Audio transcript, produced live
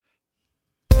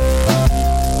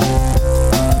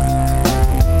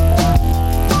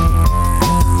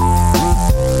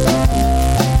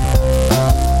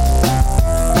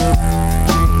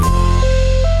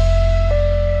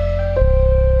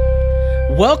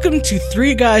Welcome to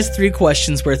Three Guys, Three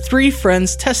Questions, where three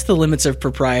friends test the limits of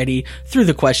propriety through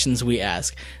the questions we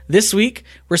ask. This week,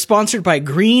 we're sponsored by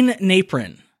Green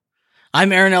Napron.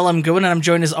 I'm Aaron L. M. Goodwin, and I'm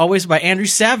joined as always by Andrew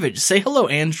Savage. Say hello,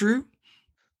 Andrew.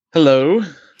 Hello.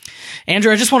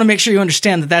 Andrew, I just want to make sure you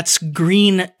understand that that's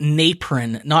Green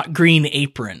Napron, not Green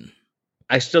Apron.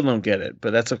 I still don't get it,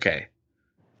 but that's okay.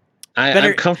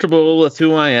 I'm comfortable with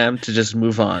who I am to just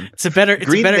move on. It's a better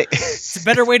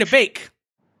way to bake.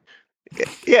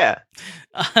 Yeah.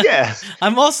 Yeah.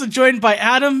 I'm also joined by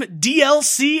Adam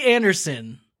DLC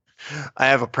Anderson. I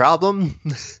have a problem.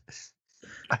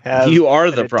 You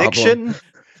are the problem.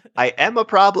 I am a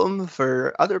problem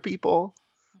for other people.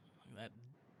 That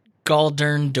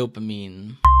gall-darn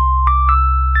dopamine.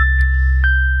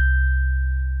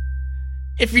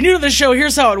 If you're new to the show,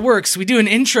 here's how it works. We do an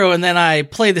intro and then I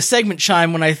play the segment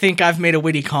chime when I think I've made a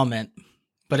witty comment.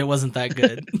 But it wasn't that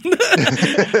good.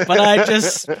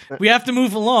 But we have to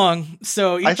move along.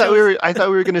 So I thought we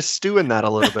were going to stew in that a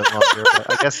little bit longer,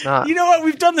 but I guess not. You know what?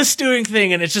 We've done the stewing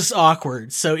thing and it's just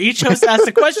awkward. So each host asks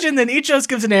a question, then each host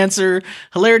gives an answer.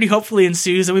 Hilarity hopefully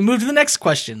ensues, and we move to the next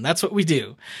question. That's what we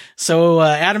do. So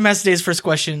Adam has today's first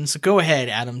question. So go ahead,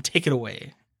 Adam. Take it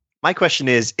away. My question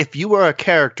is, if you were a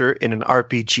character in an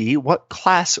RPG, what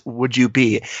class would you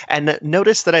be? And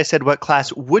notice that I said, what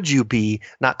class would you be,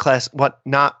 not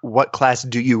what class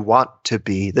do you want to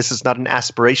be? This is not an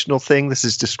aspirational thing. This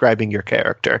is describing your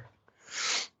character.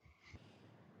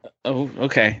 Oh,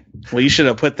 okay. Well, you should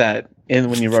have put that in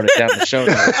when you wrote it down in the show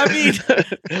notes. I mean,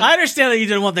 I understand that you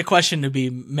didn't want the question to be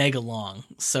mega long.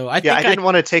 So I didn't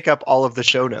want to take up all of the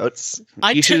show notes.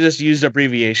 You should have just used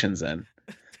abbreviations then.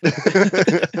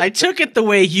 I took it the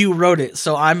way you wrote it,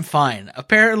 so I'm fine.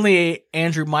 Apparently,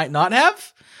 Andrew might not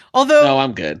have. Although, no,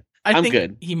 I'm good. I'm think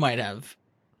good. He might have.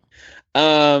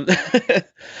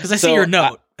 Because I see your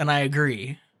note, and I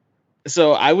agree.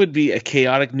 So I would be a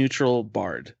chaotic neutral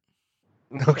bard.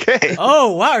 Okay.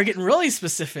 Oh wow, you're getting really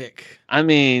specific. I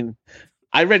mean,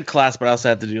 I read class, but I also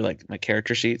had to do like my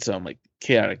character sheet, so I'm like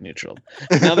chaotic neutral.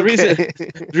 Now the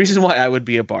reason why I would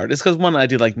be a bard is because one, I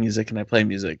do like music and I play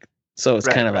music. So it's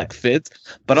kind of like fits,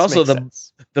 but this also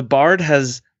the bard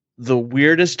has the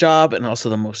weirdest job and also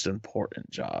the most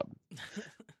important job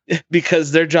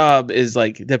because their job is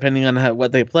like, depending on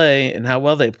what they play and how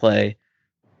well they play,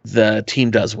 the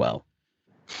team does well,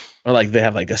 or like they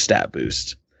have like a stat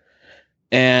boost.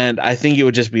 And I think it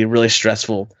would just be really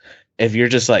stressful if you're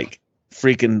just like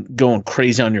freaking going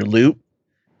crazy on your loot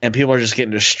and people are just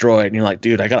getting destroyed and you're like,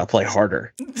 dude, I gotta play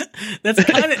harder.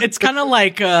 It's kind of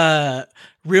like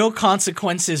Real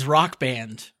Consequences Rock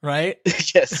Band, right?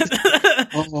 Yes.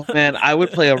 Oh man, I would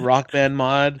play a Rock Band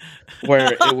mod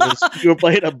where it was you were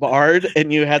playing a bard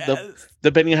and you had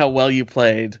depending on how well you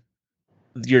played,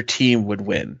 your team would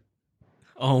win.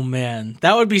 Oh man,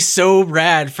 that would be so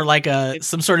rad for like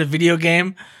some sort of video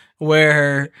game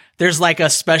where there's like a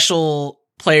special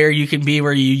player you can be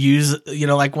where you use,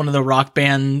 like one of the Rock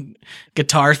Band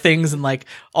guitar things, and like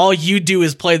all you do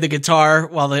is play the guitar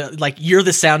while you're the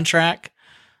soundtrack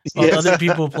while other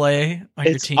people play on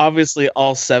your team. It's obviously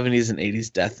all 70s and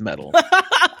 80s death metal.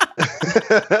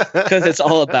 Because it's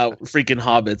all about freaking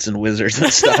hobbits and wizards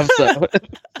and stuff. So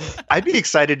I'd be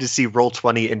excited to see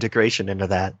Roll20 integration into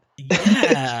that.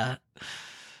 Yeah.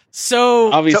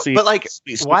 So obviously,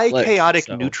 why chaotic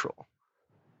neutral?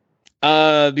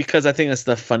 Because I think that's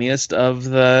the funniest of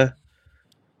the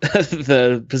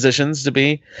the positions to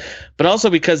be, but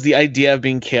also because the idea of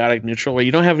being chaotic neutral, where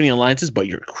you don't have any alliances, but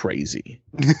you're crazy,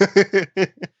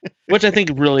 which I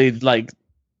think really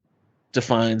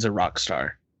defines a rock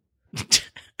star.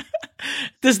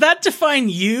 Does that define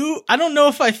you? I don't know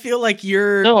if I feel like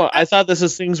you're... No, I thought this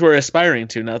was things we're aspiring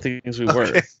to, not things we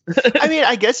were. I mean,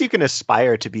 I guess you can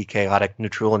aspire to be chaotic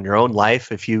neutral in your own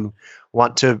life if you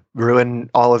want to ruin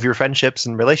all of your friendships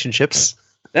and relationships.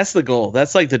 That's the goal.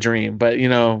 That's like the dream. But,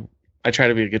 I try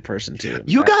to be a good person too.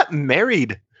 You got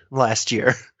married last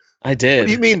year. I did. What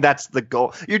do you mean that's the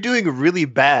goal? You're doing really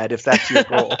bad if that's your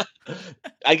goal.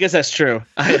 I guess that's true.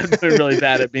 I am doing really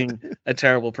bad at being a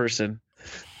terrible person.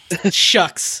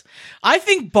 Shucks. I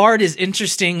think Bard is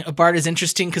interesting. A Bard is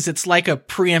interesting because it's like a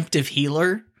preemptive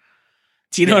healer.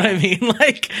 Do you know what I mean?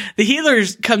 Like the healer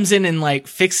comes in and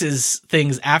fixes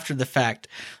things after the fact,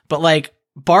 but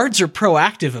Bards are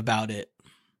proactive about it.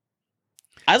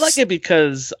 I like it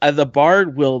because the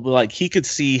Bard will he could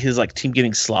see his team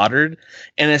getting slaughtered,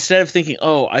 and instead of thinking,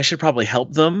 "Oh, I should probably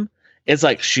help them," it's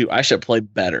like, "Shoot, I should play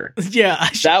better." Yeah,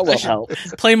 that will help.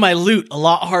 Play my loot a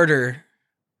lot harder.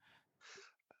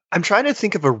 I'm trying to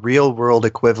think of a real world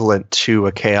equivalent to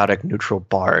a chaotic neutral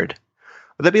bard.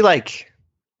 Would that be like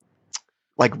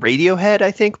like Radiohead,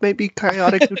 I think, maybe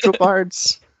chaotic neutral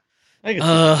bards. I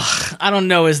don't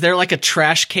know. Is there like a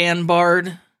trash can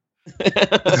bard?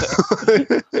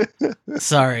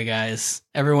 Sorry, guys.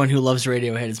 Everyone who loves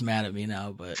Radiohead is mad at me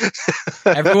now, but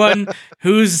everyone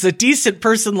who's a decent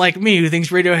person like me who thinks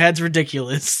Radiohead's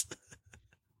ridiculous.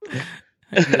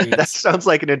 That sounds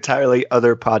like an entirely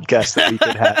other podcast that we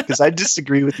could have, because I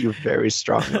disagree with you very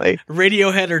strongly.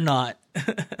 Radiohead or not.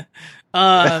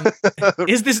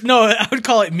 Is this, no, I would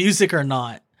call it music or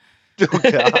not. Oh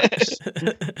gosh.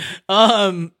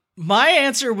 My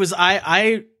answer was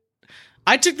I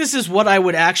took this as what I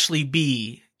would actually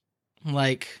be.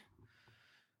 Like,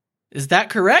 is that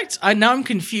correct? Now I'm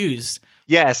confused.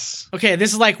 Yes. Okay,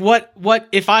 this is like what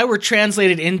if I were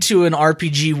translated into an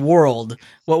RPG world,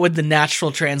 what would the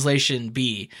natural translation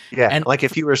be? Yeah, and like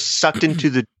if you were sucked into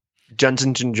the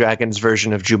Dungeons and Dragons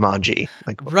version of Jumanji.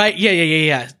 Like, right,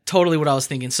 yeah. Totally what I was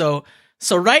thinking. So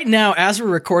right now, as we're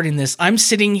recording this, I'm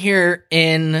sitting here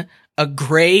in a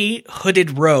gray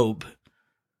hooded robe.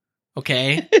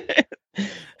 Okay?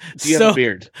 Do you have a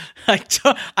beard?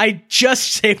 I just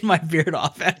shaved my beard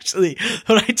off, actually,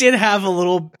 but I did have a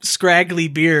little scraggly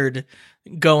beard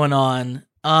going on.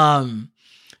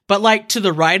 But like to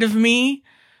the right of me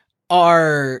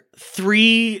are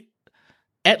 3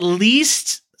 at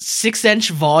least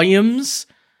 6-inch volumes,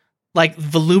 like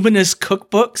voluminous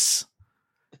cookbooks,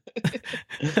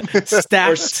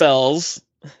 stacked. Or spells.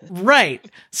 Right.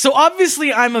 So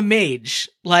obviously I'm a mage.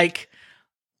 Like,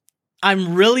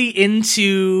 I'm really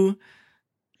into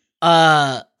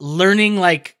learning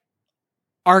like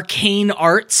arcane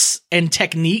arts and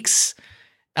techniques.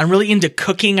 I'm really into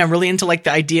cooking. I'm really into like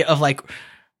the idea of like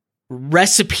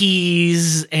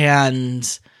recipes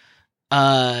and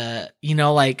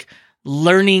like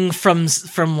learning from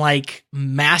like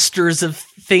masters of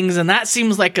things, and that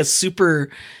seems like a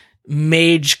super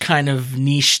mage kind of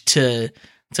niche to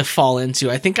fall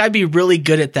into. I think I'd be really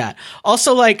good at that.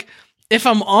 Also, like, if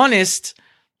I'm honest,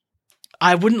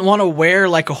 I wouldn't want to wear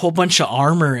like a whole bunch of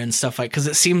armor and stuff like, because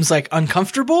it seems like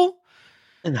uncomfortable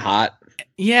and hot.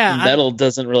 Yeah, metal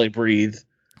doesn't really breathe.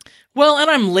 Well,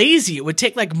 and I'm lazy. It would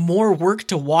take like more work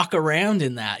to walk around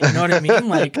in that. You know what I mean?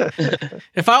 Like,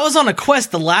 if I was on a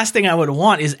quest, the last thing I would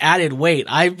want is added weight.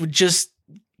 I would just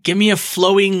give me a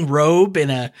flowing robe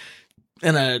and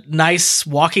a nice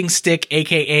walking stick,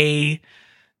 aka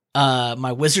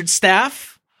my wizard staff.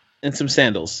 And some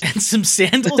sandals.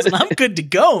 And I'm good to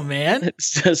go, man.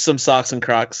 Some socks and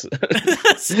Crocs.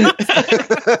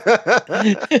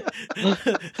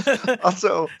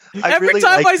 Also, every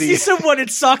time I see someone in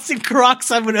socks and Crocs,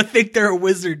 I'm going to think they're a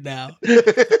wizard now.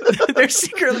 They're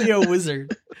secretly a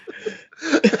wizard.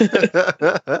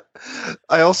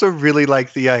 I also really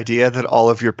like the idea that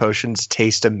all of your potions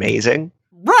taste amazing.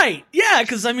 Right. Yeah,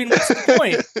 because, I mean, what's the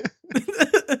point?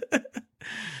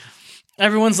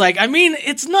 Everyone's like, I mean,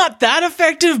 it's not that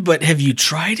effective, but have you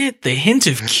tried it? The hint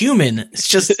of cumin is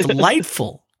just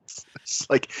delightful. It's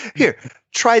like, here,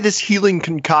 try this healing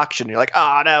concoction. You're like,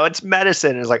 oh no, it's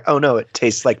medicine. And it's like, oh no, it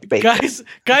tastes like bacon.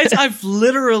 Guys, I've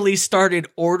literally started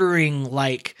ordering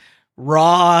like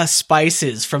raw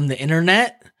spices from the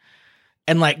internet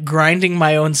and like grinding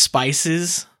my own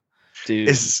spices. Dude.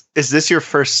 Is this your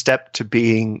first step to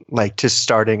being like to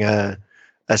starting a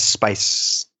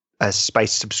spice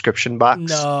subscription box?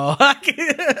 No.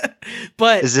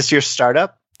 But is this your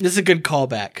startup? This is a good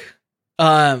callback.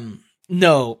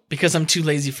 No, because I'm too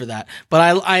lazy for that.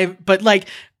 But but like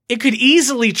it could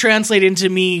easily translate into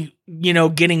me,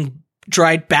 getting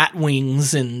dried bat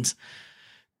wings and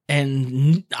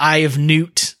Eye of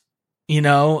Newt,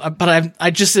 but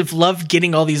I just have loved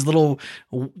getting all these little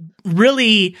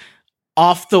really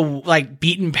off the like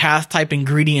beaten path type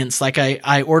ingredients. Like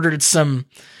I ordered some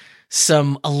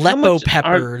Aleppo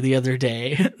pepper the other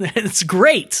day. It's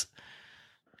great.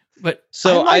 But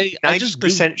so I'm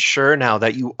 90% sure now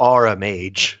that you are a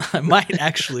mage. I might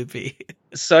actually be.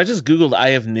 So I just Googled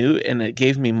Eye of Newt and it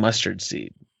gave me mustard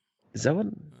seed. Is that what?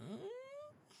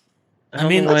 I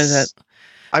mean,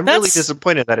 I'm really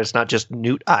disappointed that it's not just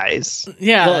newt eyes.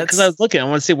 Yeah, because I was looking. I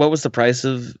want to see what was the price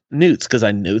of newts, because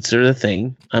newts are the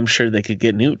thing. I'm sure they could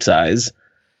get newt's eyes.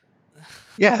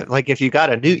 Yeah, like if you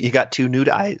got a newt, you got 2 newt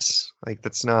eyes. Like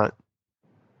it's not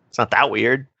that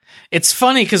weird. It's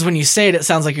funny because when you say it, it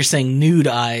sounds like you're saying nude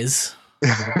eyes,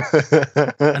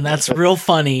 and that's real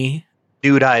funny.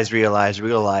 Nude eyes, real eyes.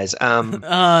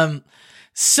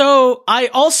 So I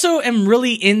also am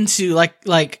really into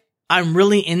like I'm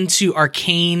really into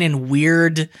arcane and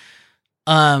weird.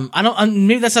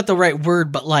 Maybe that's not the right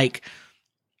word, but like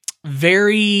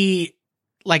very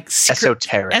like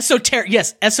esoteric.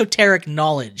 Yes, esoteric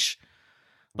knowledge.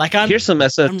 Like I'm Here's some I'm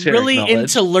esoteric really knowledge.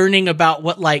 into learning about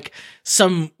what like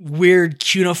some weird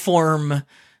cuneiform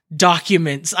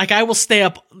documents. Like I will stay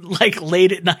up like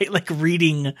late at night, like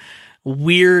reading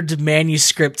weird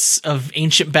manuscripts of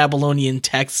ancient Babylonian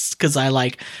texts because I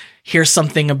like hear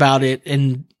something about it,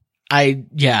 and I'd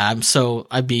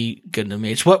be good in a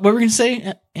mage. What were we gonna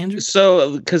say, Andrew?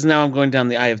 So, because now I'm going down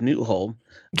the Eye of Newt hole.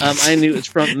 I knew it's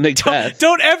from Macbeth.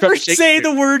 Don't ever from say Shakespeare.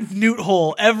 the word newt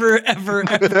hole ever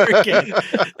again.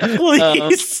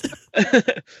 Please.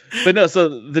 But no,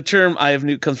 so the term Eye of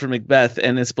Newt comes from Macbeth,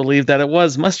 and it's believed that it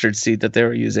was mustard seed that they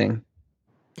were using.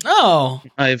 Oh,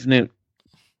 Eye of Newt.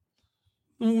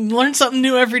 learn something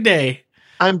new every day.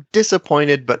 I'm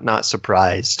disappointed but not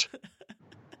surprised.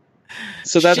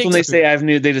 So that's when they Shakespeare. say Eye of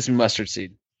Newt, they just mean mustard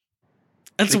seed.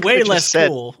 That's They way could've less just said-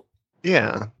 cool.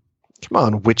 Yeah. Come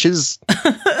on, witches.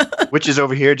 Witches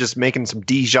over here just making some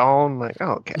Dijon. Like,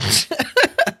 oh, okay.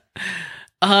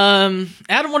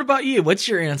 Adam, what about you? What's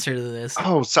your answer to this?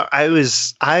 Oh, so I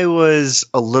was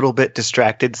a little bit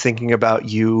distracted thinking about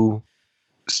you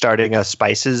starting a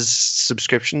spices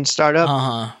subscription startup,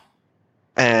 Uh-huh.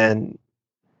 and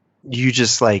you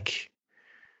just like.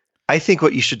 I think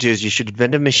what you should do is you should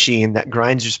invent a machine that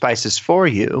grinds your spices for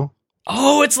you.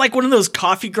 Oh, it's like one of those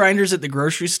coffee grinders at the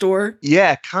grocery store.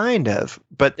 Yeah, kind of.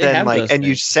 But They then have like, those and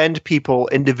you things. send people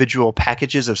individual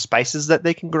packages of spices that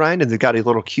they can grind, and they've got a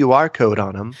little QR code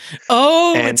on them.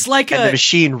 Oh, And, it's like and the a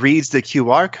machine reads the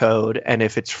QR code, and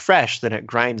if it's fresh, then it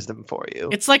grinds them for you.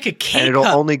 it's like a and K it'll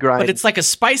cup, only grind. but it's like a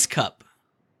spice cup.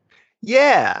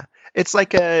 Yeah, it's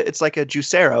like a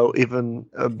juicero, even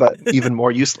but even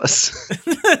more useless.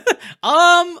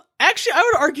 Actually, I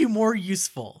would argue more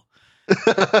useful.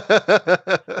 That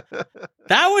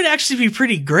would actually be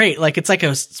pretty great. Like it's like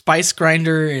a spice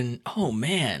grinder, and oh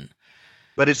man.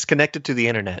 But it's connected to the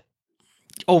internet.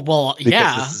 Oh well, Because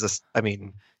yeah, This is I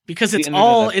mean, because The it's Internet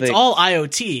all of it's Things. all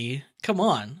IoT. Come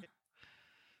on.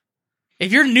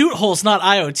 If your newt hole's not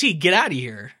IoT, get out of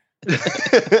here.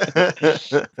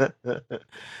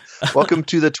 welcome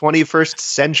to the 21st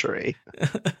century.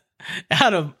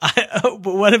 Adam, but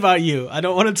what about you? I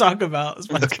don't want to talk about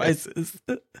my spices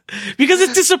because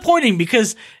it's disappointing.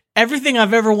 Because everything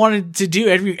I've ever wanted to do,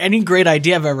 any great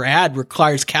idea I've ever had,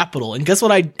 requires capital, and guess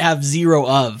what? I have zero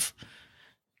of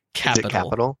capital. Is it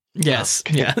capital? Yes,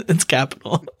 Okay. yeah, it's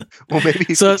capital. Well, maybe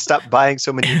you So- should stop buying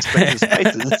so many expensive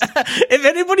spices. If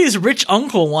anybody's rich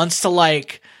uncle wants to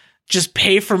like just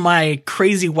pay for my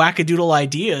crazy wackadoodle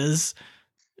ideas,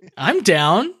 I'm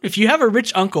down. If you have a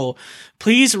rich uncle,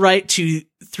 please write to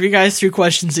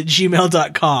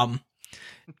 3guys3questions@gmail.com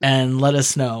and let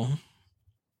us know.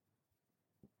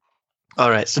 All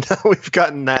right, so now we've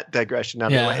gotten that digression out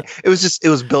of Yeah. the way. It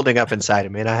was building up inside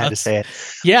of me, and I had to say it.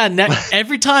 Yeah,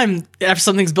 every time after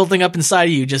something's building up inside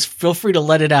of you, just feel free to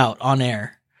let it out on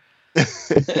air.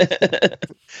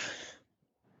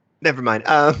 Never mind.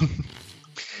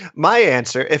 My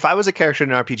answer, if I was a character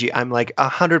in an RPG, I'm like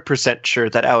 100% sure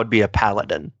that I would be a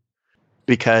paladin.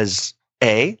 Because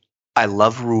A, I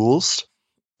love rules.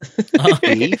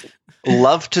 B,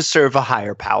 love to serve a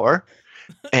higher power.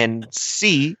 And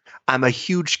C, I'm a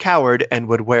huge coward and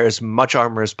would wear as much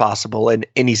armor as possible in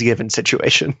any given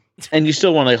situation. And you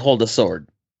still want to hold a sword.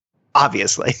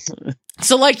 Obviously.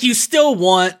 So, like, you still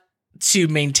want to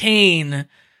maintain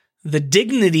the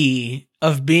dignity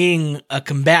of being a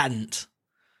combatant.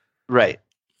 Right.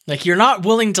 Like, you're not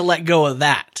willing to let go of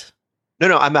that.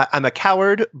 No, I'm a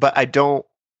coward, but I don't.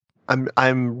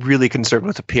 I'm really concerned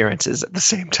with appearances at the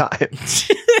same time.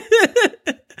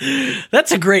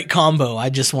 That's a great combo, I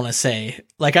just want to say.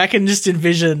 Like, I can just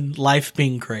envision life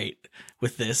being great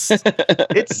with this.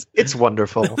 It's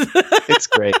wonderful. It's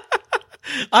great.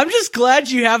 I'm just glad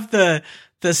you have the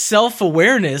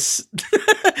self-awareness.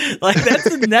 Like, that's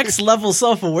the next level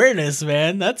self-awareness,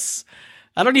 man.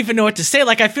 I don't even know what to say.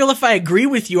 Like, I feel if I agree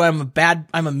with you, I'm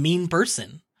a mean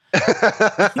person.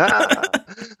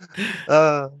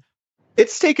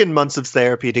 It's taken months of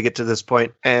therapy to get to this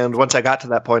point, and once I got to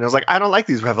that point, I was like, I don't like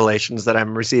these revelations that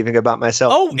I'm receiving about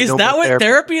myself. Oh, is No that more what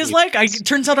therapy is please. like? It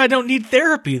turns out I don't need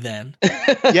therapy then.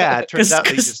 Yeah, it turns out that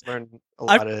you 'Cause just learn a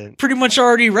lot of. Pretty much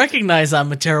already recognize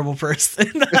I'm a terrible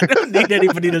person. I don't need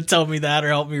anybody to tell me that or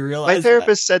help me realize My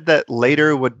therapist said that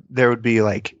later there would be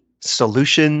like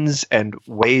solutions and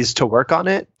ways to work on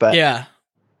it, but that. Yeah.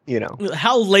 you know,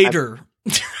 How later?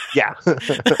 yeah.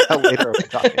 How later are we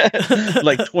talking?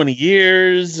 Like 20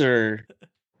 years or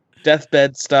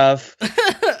deathbed stuff.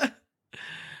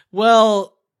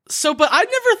 Well, but I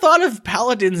never thought of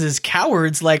paladins as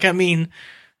cowards. Like, I mean,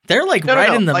 they're like No,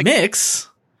 right in the like- mix.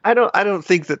 I don't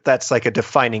think that that's like a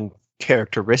defining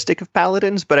characteristic of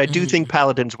paladins, but I do think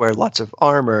paladins wear lots of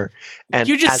armor. And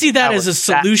you just see that as a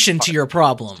solution to your to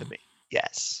problem. me.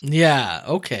 Yes. Yeah.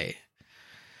 Okay.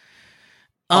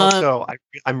 Also,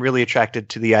 I'm really attracted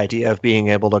to the idea of being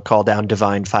able to call down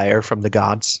divine fire from the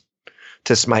gods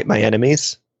to smite my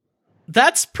enemies.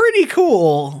 That's pretty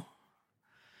cool.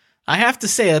 I have to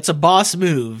say, that's a boss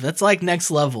move. That's like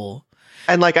next level.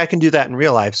 And like I can do that in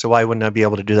real life, so why wouldn't I be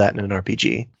able to do that in an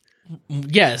RPG?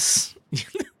 Yes.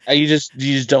 You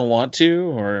just don't want to,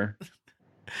 or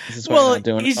is this why you're Well, not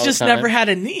doing it he's all the just time? never had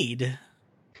a need.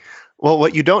 Well,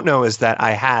 what you don't know is that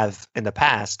I have in the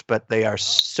past, but they are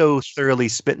so thoroughly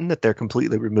smitten that they're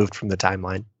completely removed from the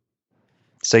timeline.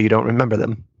 So you don't remember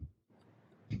them.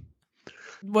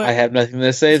 But I have nothing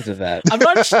to say to that.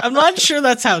 I'm not sure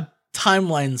that's how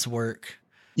timelines work.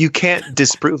 You can't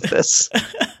disprove this.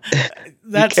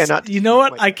 That's cannot you know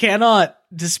what? disprove I cannot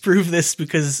disprove this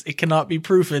because it cannot be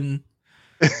proven.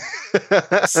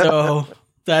 So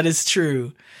that is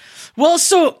true. Well,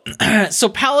 so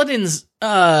paladins,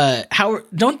 how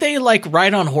don't they like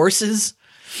ride on horses?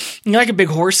 You're like a big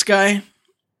horse guy.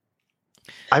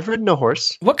 I've ridden a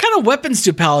horse. What kind of weapons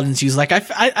do paladins use? Like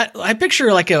I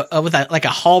picture like like a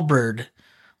halberd,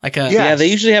 like a Yeah. Yeah, they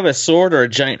usually have a sword or a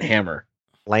giant hammer.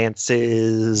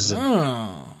 Lances,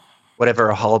 Oh. whatever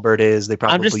a halberd is. They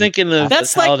probably. I'm just thinking of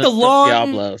That's the like paladins the from long.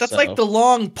 Diablo, that's so. like the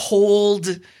long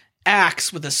poled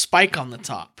axe with a spike on the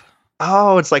top.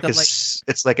 Oh, it's like that,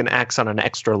 it's like an axe on an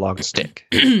extra long stick.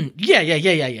 Yeah.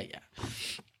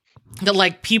 That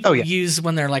like people Oh, yeah. use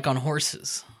when they're like on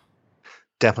horses.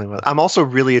 Definitely. I'm also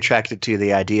really attracted to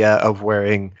the idea of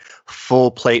wearing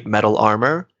full plate metal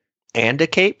armor and a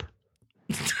cape.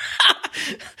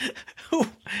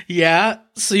 Yeah,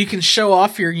 so you can show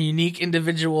off your unique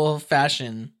individual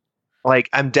fashion. Like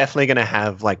I'm definitely gonna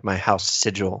have like my house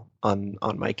sigil on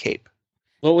my cape.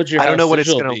 What would your I don't know house what it's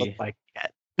sigil gonna be? look like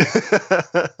yet.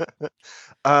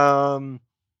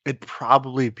 It'd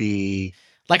probably be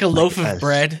Like a loaf a- of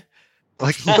bread.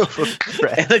 like a loaf of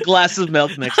bread. And a glass of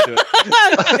milk next to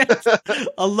it.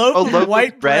 A loaf A of loaf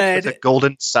white of bread bread with a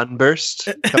golden sunburst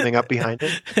coming up behind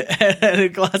it. and a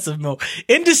glass of milk.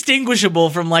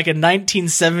 Indistinguishable from like a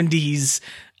 1970s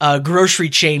grocery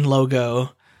chain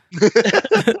logo.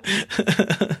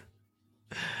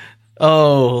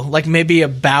 Oh, like maybe a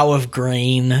bough of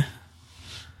grain.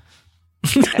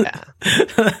 Yeah.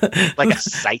 Like a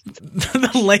scythe.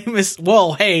 The lamest.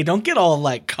 Whoa, hey, don't get all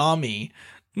like commie.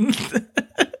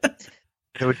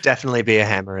 It would definitely be a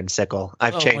hammer and sickle.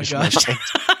 I've changed my mind.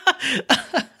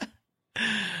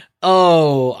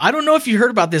 Oh, I don't know if you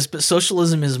heard about this, but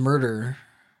socialism is murder.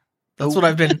 That's what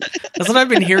I've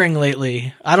been hearing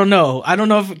lately. I don't know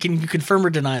if you can confirm or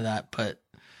deny that, but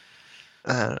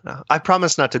I don't know. I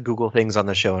promise not to Google things on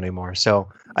the show anymore, so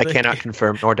I cannot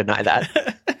confirm nor deny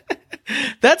that.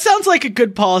 that sounds like a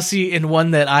good policy and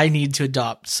one that I need to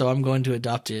adopt, so I'm going to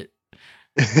adopt it.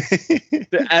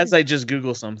 As I just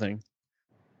Google something.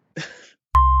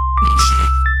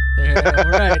 There, all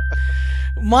right.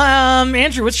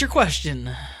 Andrew, what's your question?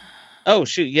 Oh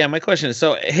shoot, yeah. My question is: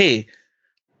 so, hey,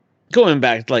 going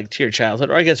back like to your childhood,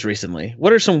 or I guess recently,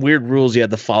 what are some weird rules you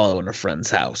had to follow in a friend's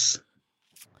house?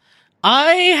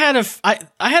 I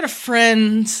had a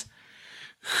friend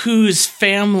whose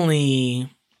family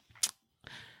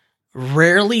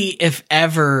rarely, if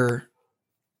ever,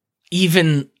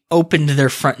 even opened their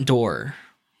front door.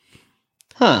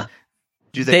 Huh?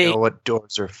 Do they know what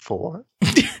doors are for?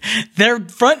 Their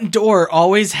front door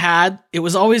always had, I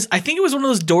think it was one of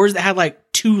those doors that had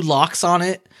like two locks on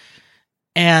it,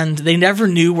 and they never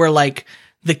knew where like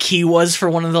the key was for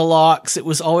one of the locks. It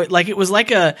was always like, it was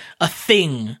like a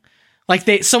thing. Like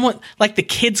the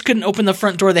kids couldn't open the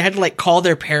front door. They had to like call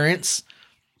their parents.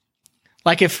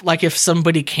 Like if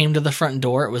somebody came to the front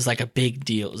door, it was like a big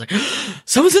deal. It was like,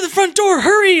 someone's at the front door,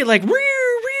 hurry! Like,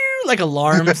 like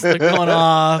alarms are going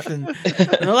off, and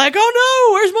they're like, oh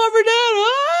no, where's mom or dad?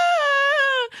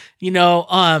 Ah! You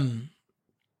know,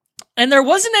 and there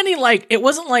wasn't any like, it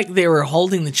wasn't like they were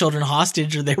holding the children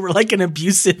hostage or they were like an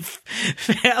abusive,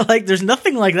 like there's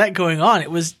nothing like that going on.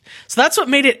 So that's what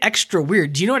made it extra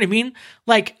weird. Do you know what I mean?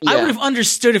 Like I would have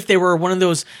understood if they were one of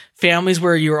those families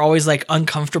where you were always like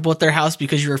uncomfortable at their house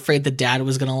because you were afraid the dad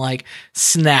was going to like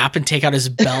snap and take out his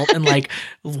belt and like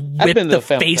whip the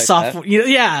face off. You know,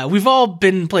 yeah, we've all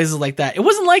been in places like that. It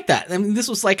wasn't like that. I mean, this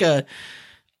was like a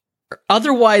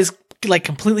otherwise like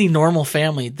completely normal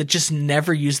family that just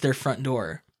never used their front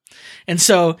door. And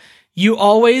so you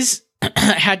always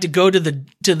had to go to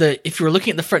the, if you were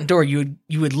looking at the front door, you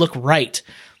would look right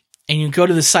and you go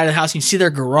to the side of the house and you see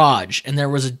their garage, and there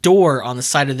was a door on the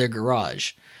side of their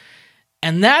garage.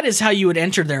 And that is how you would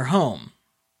enter their home.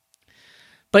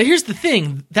 But here's the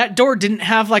thing. That door didn't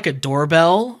have like a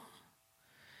doorbell.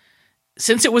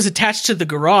 Since it was attached to the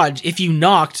garage, if you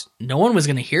knocked, no one was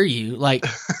going to hear you. Like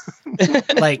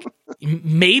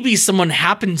maybe someone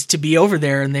happened to be over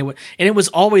there and and it was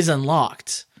always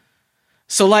unlocked.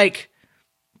 So like,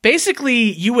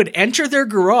 basically you would enter their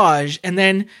garage and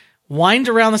then wind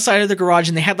around the side of the garage,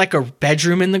 and they had like a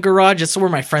bedroom in the garage. That's where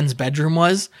my friend's bedroom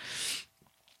was.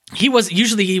 He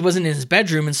wasn't in his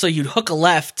bedroom. And so you'd hook a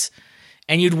left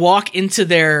and you'd walk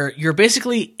into you're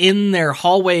basically in their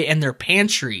hallway and their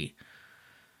pantry.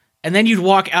 And then you'd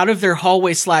walk out of their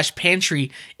hallway /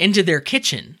 pantry into their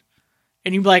kitchen.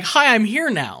 And you'd be like, hi, I'm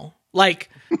here now. Like,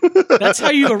 that's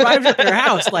how you arrived at their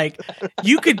house. Like,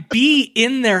 you could be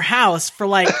in their house for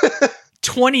like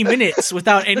 20 minutes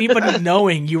without anybody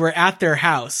knowing you were at their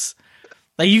house.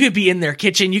 Like, you could be in their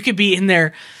kitchen. You could be in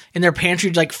their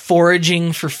pantry, like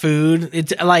foraging for food.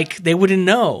 It's like, they wouldn't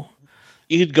know.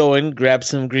 You could go in, grab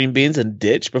some green beans, and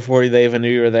ditch before they even knew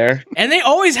you were there. And they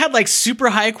always had like super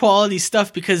high quality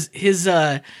stuff because his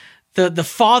the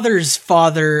father's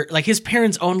father, like his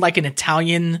parents owned like an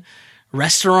Italian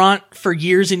restaurant for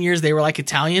years and years. They were like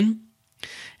Italian.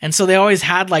 And so they always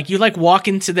had like, you like walk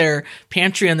into their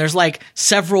pantry and there's like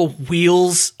several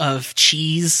wheels of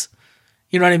cheese.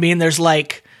 You know what I mean? There's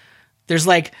like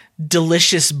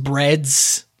delicious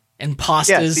breads and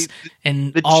pastas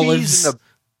and the olives.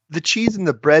 The cheese and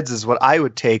the breads is what I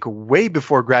would take way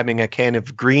before grabbing a can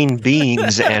of green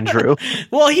beans, Andrew.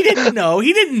 Well, he didn't know.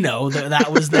 He didn't know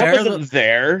that was there. That wasn't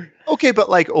there. Okay, but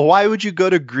like, why would you go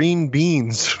to green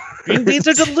beans? Green beans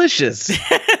are delicious.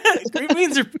 Green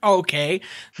beans are okay.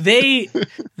 They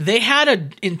had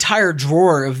an entire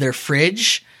drawer of their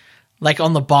fridge, like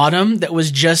on the bottom, that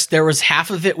was there was half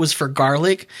of it was for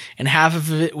garlic and half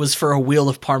of it was for a wheel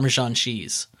of Parmesan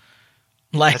cheese.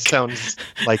 Like, that sounds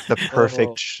like the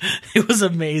perfect. It was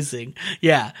amazing.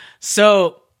 Yeah.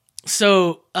 So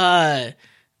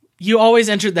you always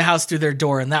entered the house through their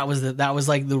door, and that was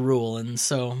like the rule. And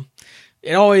so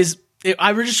I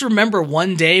just remember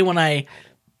one day when I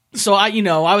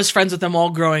was friends with them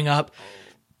all growing up.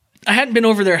 I hadn't been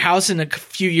over their house in a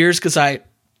few years because I'd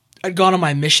gone on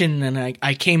my mission, and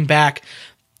I came back,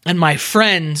 and my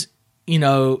friend, in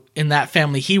that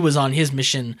family, he was on his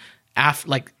mission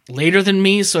later than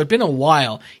me, so it'd been a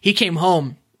while. He came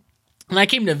home, and I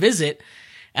came to visit,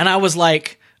 and I was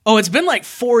like, oh, it's been like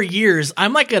 4 years.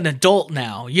 I'm like an adult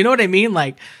now. You know what I mean?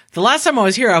 Like, the last time I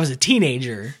was here, I was a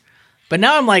teenager, but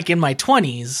now I'm like in my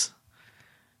 20s.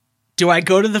 Do I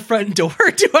go to the front door?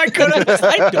 Do I go to the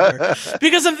side door?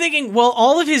 Because I'm thinking, well,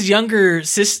 all of his younger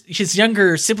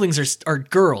siblings are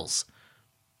girls.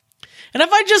 And if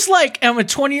I just am a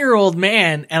 20-year-old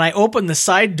man and I open the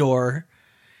side door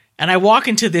and I walk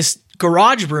into this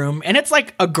garage room and it's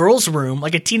like a girl's room,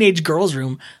 like a teenage girl's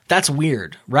room, that's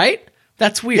weird, right?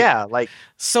 That's weird. Yeah,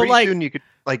 soon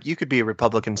you could be a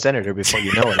Republican senator before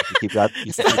you know it. If you keep that.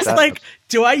 That's like,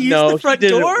 do I use the front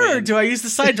door or do I use the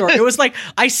side door? It was like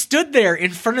I stood there in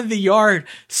front of the yard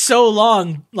so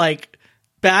long, like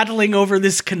battling over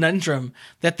this conundrum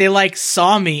that they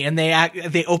saw me and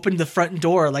they opened the front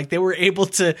door. Like they were able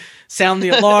to sound the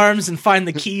alarms and find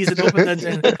the keys and open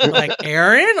the and like,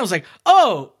 Aaron? I was like,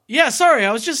 oh yeah, sorry.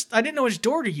 I didn't know which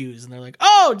door to use. And they're like,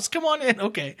 oh, just come on in.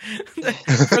 Okay.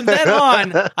 From then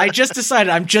on, I just decided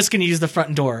I'm just going to use the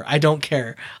front door. I don't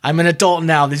care. I'm an adult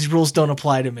now. These rules don't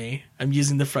apply to me. I'm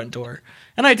using the front door.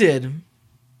 And I did.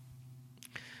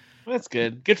 That's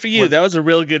good. Good for you. That was a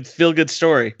real good feel-good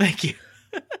story. Thank you.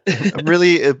 I'm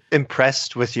really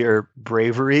impressed with your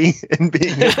bravery in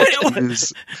being able to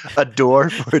use a door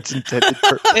for its intended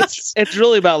purpose. It's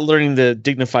really about learning to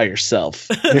dignify yourself,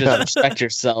 just respect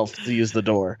yourself to use the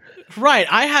door. Right.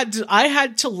 I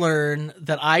had to learn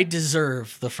that I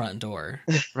deserve the front door.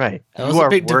 Right. That was a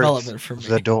big development for me.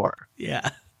 The door. Yeah.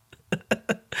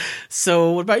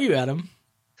 So, what about you, Adam?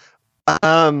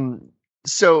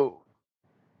 So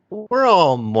we're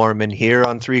all Mormon here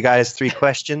on Three Guys, Three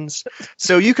Questions.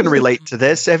 So you can relate to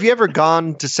this. Have you ever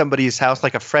gone to somebody's house,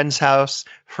 like a friend's house,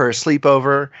 for a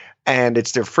sleepover, and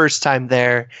it's their first time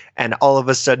there, and all of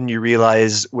a sudden you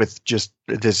realize with just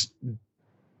this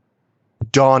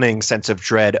dawning sense of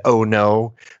dread, oh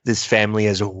no, this family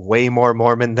is way more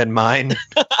Mormon than mine?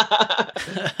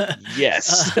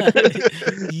 Yes.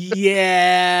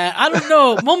 Yeah, I don't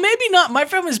know. Well, maybe not. My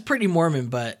family's pretty Mormon,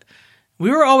 but we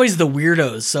were always the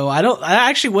weirdos, so I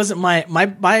actually wasn't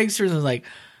my experience was like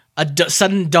a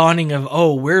sudden dawning of,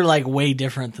 oh, we're like way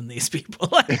different than these people.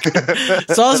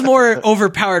 So I was more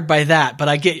overpowered by that, but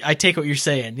I take what you're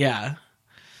saying. Yeah.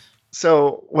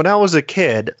 So when I was a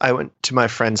kid, I went to my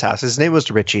friend's house. His name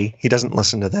was Richie. He doesn't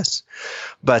listen to this,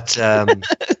 but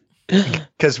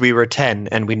because we were 10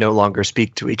 and we no longer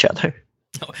speak to each other.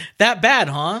 That bad,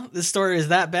 huh? This story is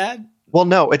that bad? Well,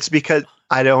 no, it's because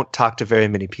I don't talk to very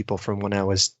many people from when I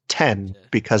was 10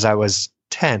 because I was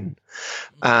 10.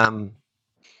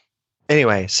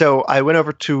 Anyway, so I went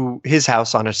over to his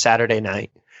house on a Saturday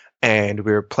night and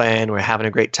we were playing, we were having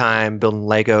a great time, building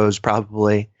Legos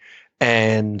probably.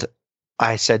 And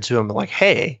I said to him, like,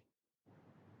 hey,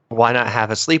 why not have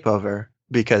a sleepover?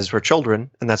 Because we're children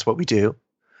and that's what we do.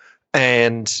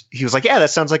 And he was like, yeah, that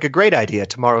sounds like a great idea.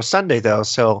 Tomorrow's Sunday, though,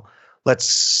 so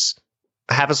let's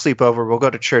have a sleepover. We'll go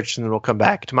to church and then we'll come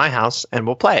back to my house and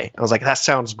we'll play. I was like, that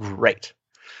sounds great.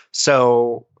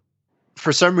 So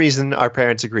for some reason, our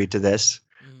parents agreed to this.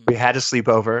 We had a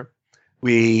sleepover.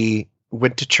 We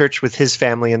went to church with his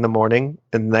family in the morning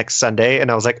and the next Sunday.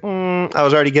 And I was like, I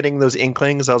was already getting those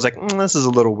inklings. I was like, this is a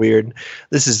little weird.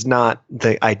 This is not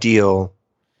the ideal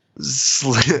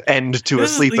end to a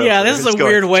sleepover. Yeah, this is a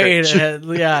weird way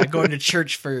to going to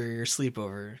church for your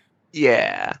sleepover.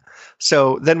 Yeah.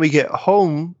 So then we get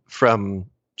home from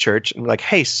church and we're like,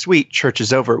 hey, sweet, church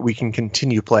is over. We can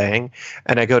continue playing.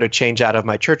 And I go to change out of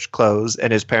my church clothes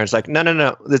and his parents like,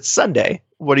 no, it's Sunday.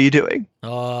 What are you doing?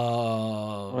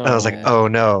 Oh. And I was like, oh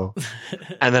no.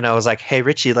 And then I was like, hey,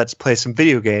 Richie, let's play some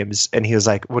video games. And he was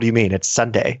like, what do you mean? It's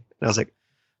Sunday. And I was like,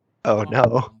 oh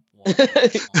no. You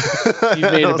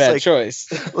made a bad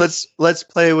choice. Let's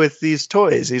play with these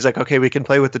toys. He's like, okay, we can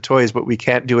play with the toys, but we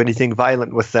can't do anything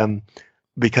violent with them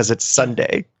because it's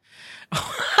Sunday.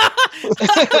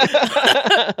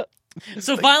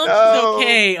 So violence is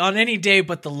okay on any day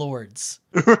but the Lord's.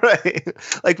 Right.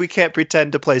 Like we can't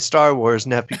pretend to play Star Wars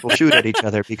and have people shoot at each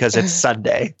other because it's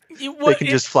Sunday. They can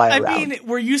just fly around. I mean,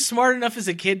 were you smart enough as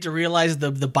a kid to realize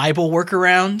the Bible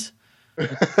workaround?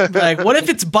 Like, what if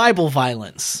it's Bible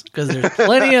violence? Because there's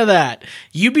plenty of that.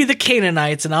 You be the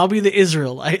Canaanites and I'll be the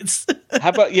Israelites. How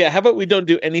about we don't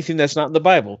do anything that's not in the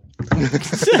Bible?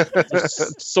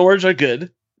 Swords are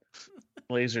good.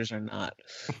 Lasers are not.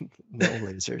 No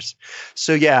lasers.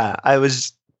 So yeah, I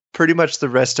was pretty much the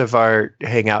rest of our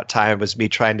hangout time was me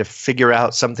trying to figure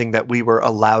out something that we were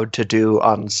allowed to do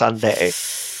on Sunday.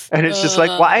 And it's just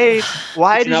like,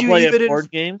 why did you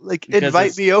even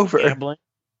invite me over? Gambling?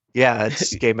 Yeah,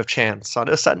 it's Game of Chance on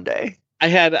a Sunday. I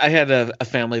had a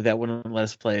family that wouldn't let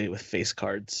us play with face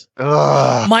cards.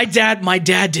 Ugh. My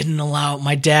dad didn't allow.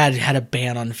 My dad had a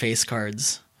ban on face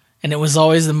cards, and it was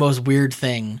always the most weird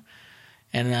thing.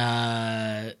 And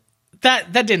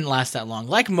that didn't last that long.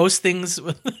 Like most things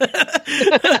like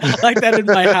that in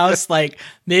my house, like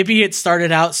maybe it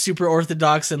started out super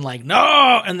orthodox and like,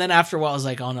 no. And then after a while I was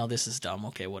like, oh no, this is dumb.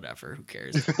 Okay, whatever. Who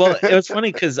cares? Well, it was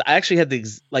funny because I actually had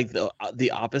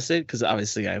the opposite because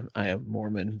obviously I am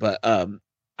Mormon, but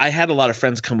I had a lot of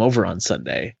friends come over on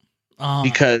Sunday.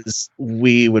 Because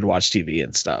we would watch TV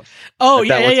and stuff. Oh,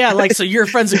 yeah. Like, so your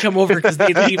friends would come over because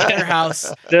they'd leave their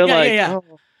house. They're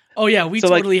Oh, yeah, we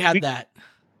totally had that.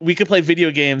 We could play video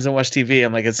games and watch TV.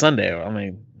 I'm like, it's Sunday. I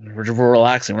mean, we're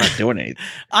relaxing. We're not doing anything.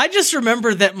 I just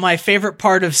remember that my favorite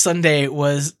part of Sunday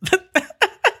was there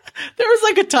was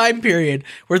like a time period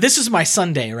where this was my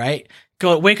Sunday, right?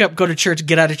 Wake up, go to church,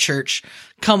 get out of church,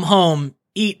 come home,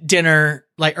 eat dinner,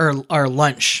 like or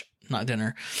lunch, not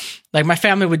dinner. Like my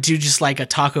family would do just like a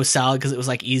taco salad because it was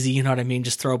like easy, you know what I mean?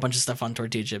 Just throw a bunch of stuff on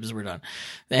tortilla chips, we're done.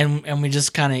 And we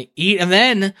just kind of eat, and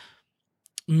then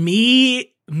me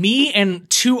and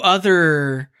two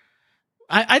other,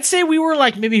 I'd say we were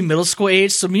like maybe middle school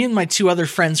age. So me and my two other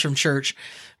friends from church,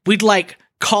 we'd like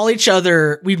call each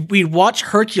other. We'd watch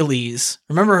Hercules.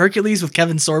 Remember Hercules with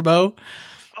Kevin Sorbo?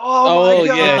 Oh my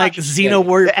God. Yeah, like Xena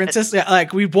Warrior Princess. Yeah,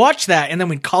 like we'd watch that and then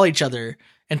we'd call each other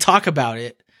and talk about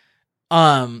it.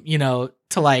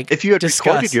 To like, if you had discuss.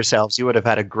 Recorded yourselves, you would have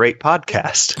had a great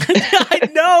podcast.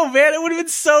 I know, man. It would have been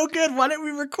so good. Why didn't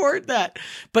we record that?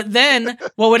 But then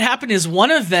what would happen is one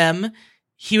of them,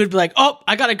 he would be like, oh,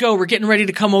 I gotta go. We're getting ready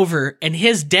to come over. And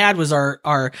his dad was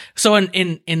so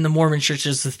in the Mormon church,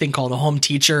 there's this thing called a home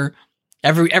teacher.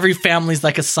 Every family's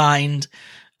like assigned,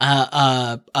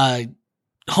 home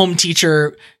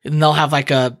teacher, and they'll have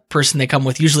like a person they come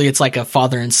with. Usually it's like a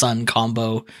father and son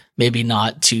combo, maybe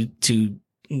not two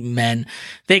men.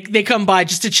 They come by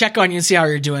just to check on you and see how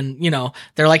you're doing.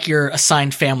 They're like your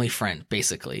assigned family friend,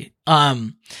 basically.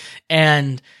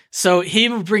 And so he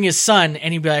would bring his son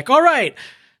and he'd be like, all right,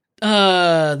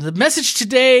 the message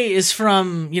today is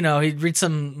from, he'd read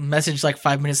some message, like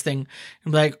 5 minutes thing,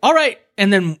 and be like, all right.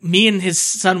 And then me and his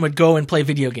son would go and play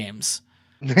video games.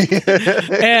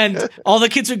 And all the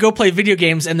kids would go play video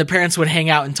games and the parents would hang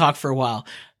out and talk for a while.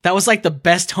 That was like the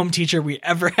best home teacher we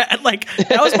ever had. Like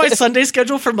that was my Sunday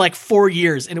schedule for like 4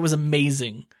 years and it was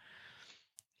amazing.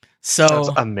 So sounds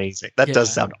amazing. That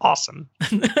does sound awesome.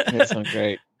 That sounds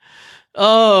great.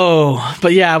 Oh,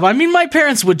 but yeah, I mean, my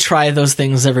parents would try those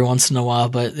things every once in a while,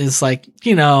 but it's like,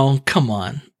 come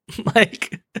on.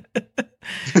 Like,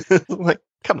 like,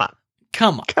 come on.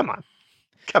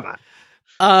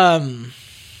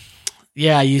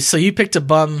 Yeah, so you picked a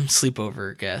bum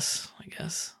sleepover, I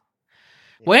guess.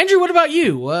 Well, Andrew, what about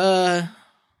you?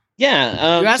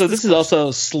 Yeah, so this is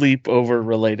also sleepover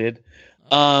related.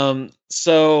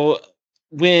 So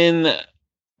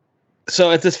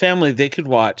at this family, they could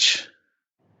watch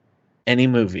any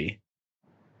movie,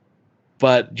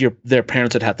 but their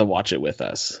parents would have to watch it with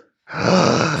us.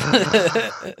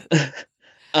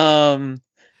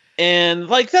 And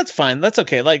like, that's fine. That's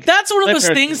okay. Like, that's one of those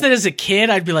things that as a kid,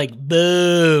 I'd be like,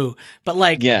 boo. But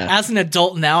like, as an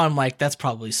adult now, I'm like, that's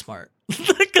probably smart.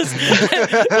 Because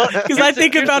I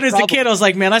think about it as a kid, I was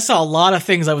like, man, I saw a lot of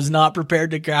things I was not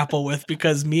prepared to grapple with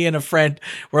because me and a friend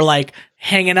were like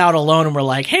hanging out alone and we're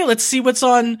like, hey, let's see what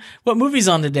movie's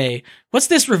on today. What's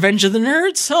this, Revenge of the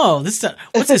Nerds? Oh,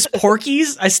 what's this,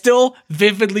 Porky's? I still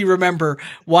vividly remember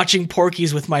watching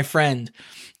Porky's with my friend.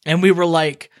 And we were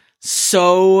like,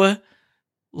 so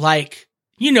like,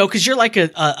 because you're like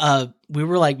we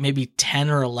were like maybe 10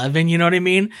 or 11, you know what I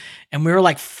mean? And we were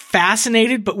like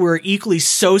fascinated, but we were equally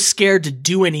so scared to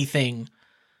do anything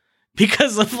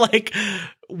because of like,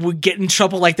 we get in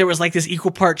trouble. Like there was like this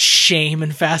equal part shame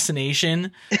and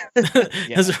fascination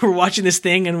as we were watching this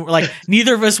thing. And we're like,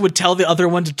 neither of us would tell the other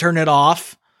one to turn it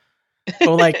off.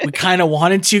 But like we kind of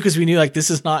wanted to because we knew like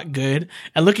this is not good.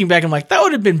 And looking back, I'm like, that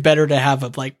would have been better to have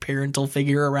a like parental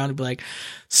figure around and be like,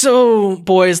 so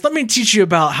boys, let me teach you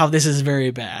about how this is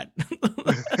very bad.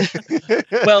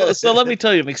 Well, so let me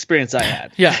tell you an experience I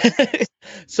had. Yeah.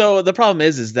 So the problem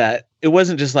is that it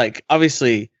wasn't just like,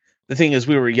 obviously the thing is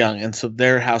we were young, and so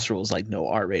their house rules like no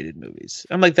R-rated movies.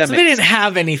 I'm like, that. So they didn't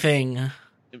have anything.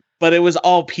 But it was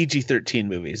all PG-13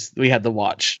 movies we had to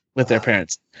watch with their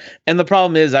parents. And the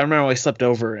problem is, I remember I slept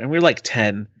over and we were like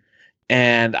 10,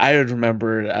 and I would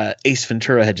remember Ace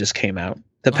Ventura had just came out,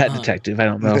 The Pet Detective. I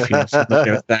don't know if you're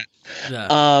familiar with that.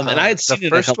 Yeah. And I had seen the it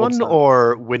first one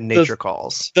or When Nature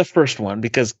Calls? The first one,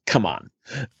 because come on.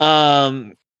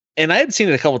 And I had seen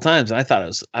it a couple times and I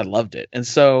thought I loved it. And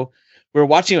so we were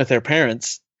watching it with their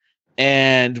parents,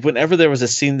 and whenever there was a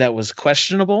scene that was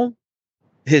questionable,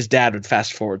 his dad would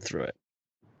fast forward through it.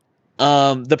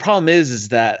 The problem is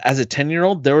that as a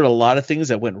 10-year-old, there were a lot of things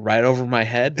that went right over my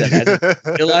head that I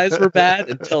didn't realize were bad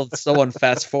until someone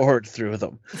fast forward through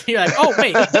them. You're like, oh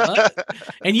wait, what?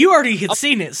 And you already had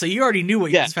seen it, so you already knew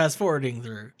what you was fast forwarding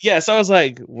through. Yeah, so I was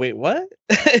like, wait, what?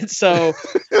 And so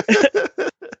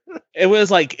it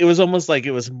was almost like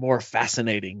it was more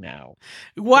fascinating now.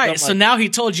 Why? So now he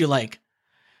told you like,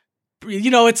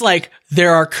 it's like,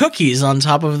 there are cookies on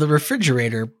top of the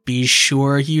refrigerator. Be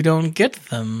sure you don't get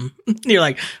them. You're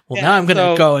like, well, now I'm going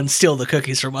to go and steal the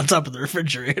cookies from on top of the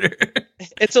refrigerator.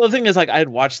 And so the thing is, like, I had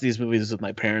watched these movies with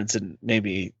my parents, and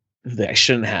maybe I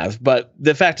shouldn't have. But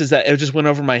the fact is that it just went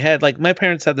over my head. Like, my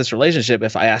parents had this relationship.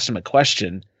 If I asked them a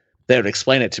question, they would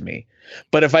explain it to me.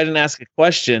 But if I didn't ask a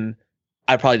question,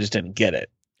 I probably just didn't get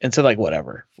it. And so, like,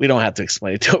 whatever. We don't have to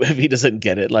explain it to him if he doesn't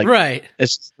get it. Like, right.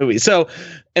 It's just a movie. So,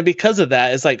 and because of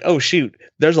that, it's like, oh, shoot,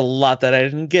 there's a lot that I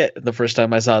didn't get the first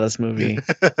time I saw this movie.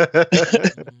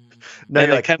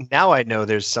 No, now I know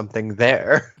there's something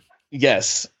there.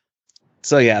 Yes.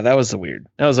 So, yeah, that was a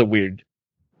weird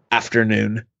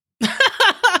afternoon.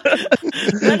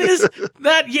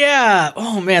 Yeah.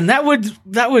 Oh man, that would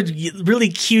really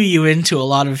cue you into a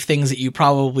lot of things that you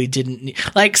probably didn't need.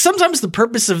 Like sometimes the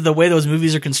purpose of the way those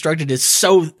movies are constructed is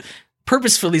so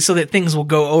purposefully so that things will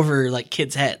go over like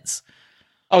kids' heads.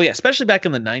 Oh yeah, especially back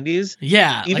in the 90s.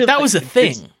 Yeah, even that was a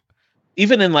thing.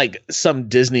 Even in like some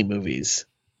Disney movies,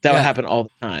 that would happen all the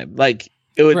time. Like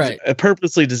it would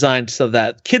purposely designed so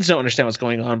that kids don't understand what's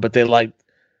going on, but they like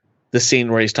the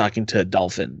scene where he's talking to a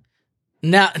dolphin.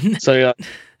 Now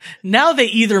they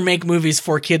either make movies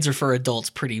for kids or for adults,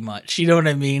 pretty much. You know what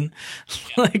I mean?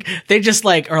 Yeah. Like they just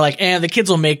like are like, the kids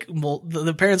will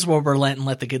the parents will relent and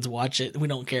let the kids watch it. We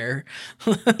don't care.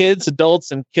 Kids,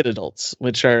 adults, and kid adults,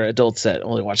 which are adults that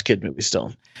only watch kid movies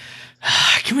still.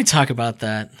 Can we talk about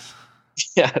that?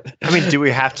 Yeah. I mean, do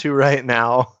we have to right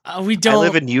now? We don't. I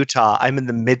live in Utah. I'm in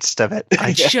the midst of it.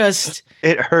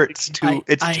 It hurts too.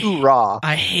 It's too raw.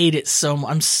 I hate it so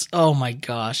much. Oh my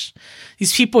gosh.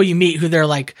 These people you meet who they're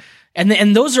like,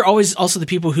 and those are always also the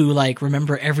people who like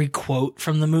remember every quote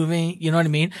from the movie. You know what I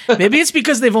mean? Maybe it's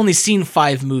because they've only seen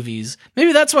 5 movies.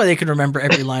 Maybe that's why they can remember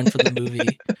every line from the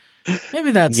movie.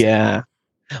 Maybe that's. Yeah.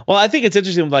 Well, I think it's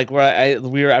interesting. Like I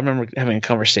remember having a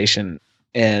conversation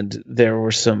and there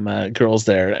were some girls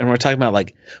there, and we're talking about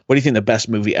like, what do you think the best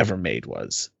movie ever made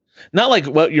was? Not like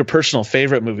what your personal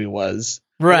favorite movie was,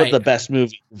 Right. what the best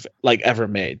movie like ever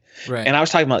made. Right. And I was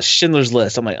talking about Schindler's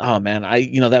List. I'm like, oh man,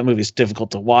 that movie is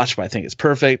difficult to watch, but I think it's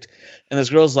perfect. And this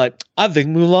girl's like, I think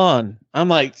Mulan. I'm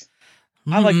like,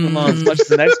 I like Mulan as much as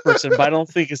the next person, but I don't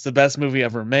think it's the best movie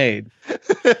ever made.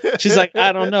 She's like,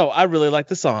 I don't know. I really like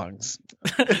the songs.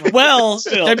 Well,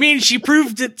 Still. I mean, she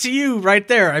proved it to you right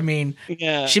there. I mean,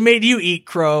 Yeah, she made you eat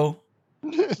crow.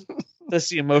 that's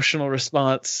the emotional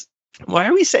response. Why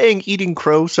are we saying eating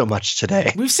crow so much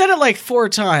today? We've said it like 4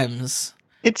 times.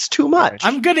 It's too much.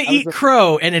 I'm going to eat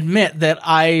crow and admit that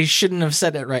I shouldn't have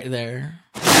said it right there.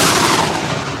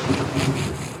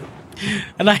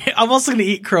 And I'm also going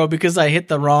to eat crow because I hit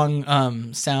the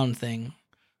wrong sound thing.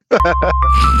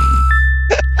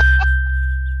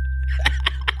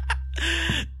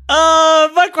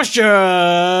 My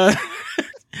question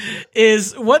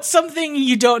is, what's something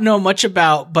you don't know much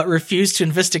about but refuse to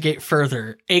investigate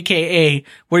further? AKA,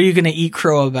 what are you going to eat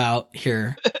crow about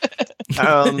here?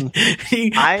 I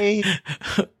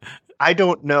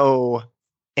don't know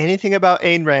anything about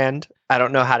Ayn Rand. I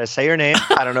don't know how to say her name.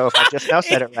 I don't know if I just now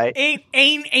said it right.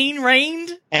 Ayn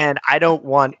Rand? And I don't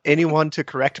want anyone to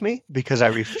correct me because I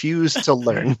refuse to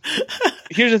learn.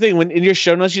 Here's the thing: when in your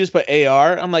show notes you just put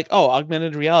AR, I'm like, oh,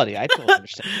 augmented reality. I totally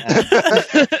understand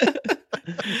that.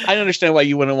 I understand why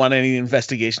you wouldn't want any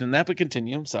investigation in that, but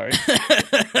continue. I'm sorry.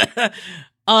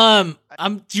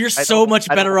 You're so much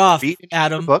better off,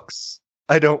 Adam. Books.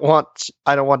 I don't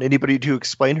want anybody to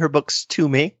explain her books to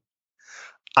me.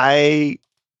 I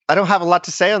don't have a lot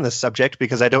to say on this subject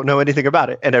because I don't know anything about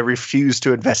it, and I refuse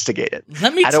to investigate it.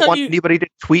 I don't want anybody to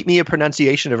tweet me a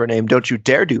pronunciation of her name. Don't you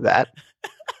dare do that.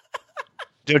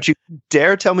 Don't you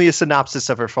dare tell me a synopsis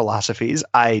of her philosophies.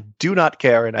 I do not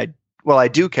care, and I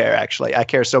do care, actually. I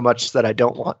care so much that I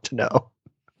don't want to know.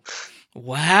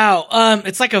 Wow.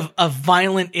 It's like a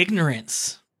violent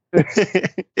ignorance.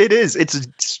 It is. It's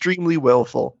extremely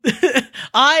willful.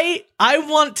 I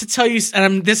want to tell you,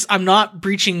 and I'm not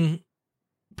breaching,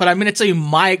 but I'm going to tell you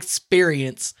my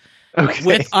experience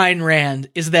with Ayn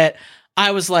Rand is that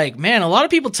I was like, man, a lot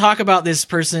of people talk about this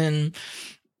person,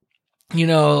 you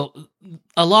know,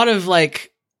 a lot of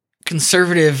like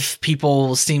conservative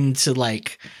people seem to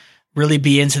like really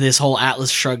be into this whole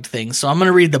Atlas Shrugged thing. So I'm going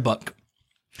to read the book.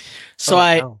 So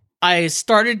I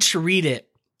started to read it,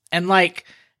 and like,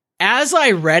 as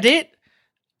I read it,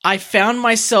 I found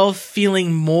myself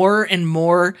feeling more and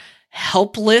more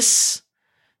helpless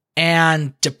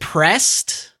and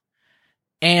depressed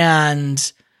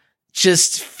and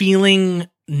just feeling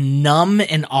numb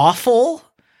and awful.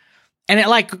 And it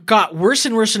like got worse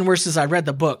and worse and worse as I read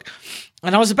the book.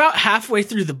 And I was about halfway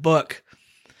through the book,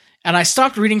 and I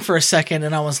stopped reading for a second,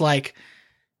 and I was like,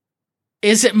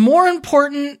 is it more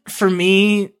important for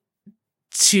me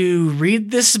to read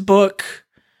this book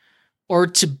or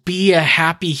to be a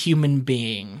happy human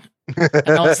being? And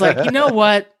I was like, you know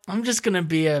what? I'm just going to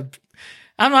be I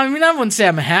wouldn't say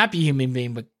I'm a happy human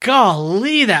being, but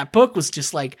golly, that book was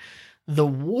just like the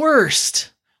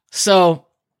worst. So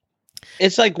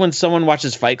it's like when someone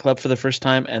watches Fight Club for the first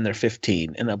time and they're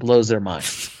 15 and it blows their mind.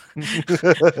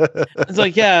 It's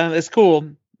like, yeah, it's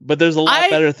cool, but there's a lot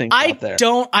better things out there.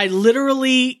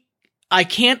 I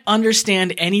can't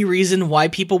understand any reason why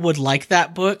people would like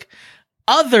that book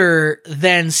other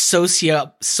than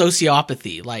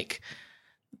sociopathy, like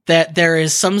that there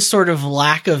is some sort of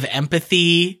lack of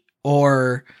empathy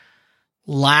or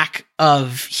lack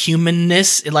of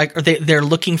humanness, like, or they're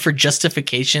looking for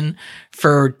justification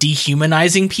for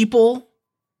dehumanizing people.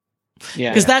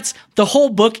 Yeah, because that's the whole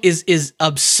book is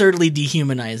absurdly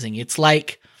dehumanizing. It's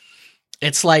like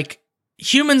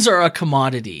humans are a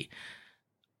commodity.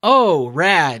 Oh,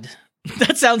 rad.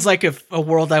 That sounds like a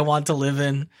world I want to live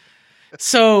in.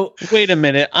 So wait a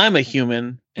minute, I'm a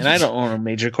human and I don't own a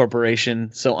major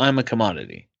corporation, so I'm a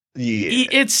commodity. Yeah.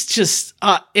 It's just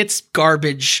it's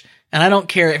garbage, and I don't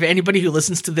care if anybody who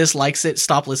listens to this likes it.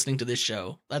 Stop listening to this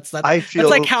show. That's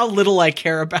like how little I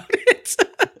care about it.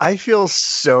 I feel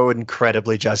so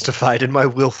incredibly justified in my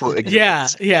willful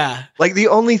ignorance. Yeah. Like, the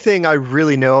only thing I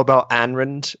really know about Ayn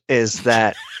Rand is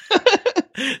that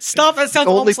Stop, that sounds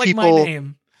almost like my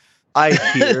name. I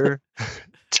hear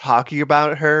talking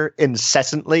about her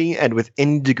incessantly and with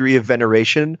any degree of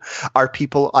veneration are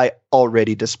people I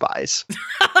already despise.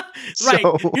 Right.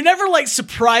 So, you're never like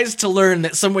surprised to learn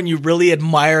that someone you really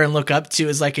admire and look up to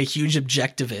is like a huge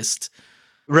objectivist.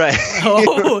 right.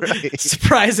 Oh, Right.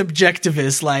 surprise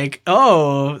objectivist. Like,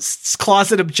 oh,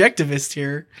 closet objectivist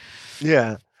here.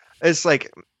 Yeah. It's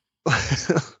like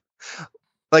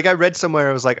Like I read somewhere,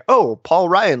 it was like, oh, Paul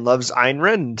Ryan loves Ayn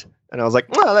Rand. And I was like,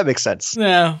 well, that makes sense.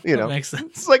 Yeah, You that know. makes sense.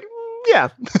 It's like, yeah.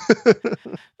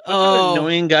 Oh,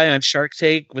 Annoying guy on Shark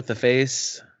Tank with the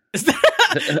face.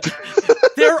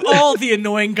 they're all the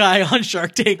annoying guy on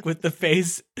Shark Tank with the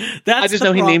face. That's I just the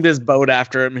know he problem. named his boat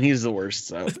after him, and he's the worst.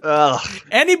 So Ugh.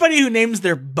 Anybody who names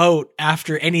their boat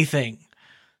after anything.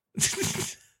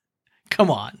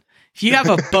 Come on. If you have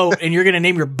a boat and you're going to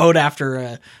name your boat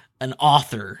after an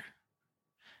author,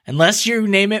 unless you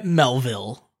name it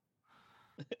Melville.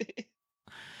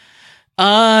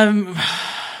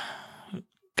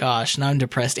 Gosh, now I'm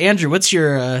depressed. Andrew, what's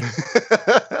your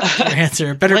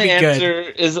answer? Better my be good. answer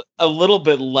is a little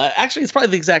bit less. Actually, it's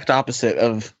probably the exact opposite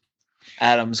of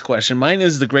Adam's question. Mine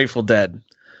is the Grateful Dead.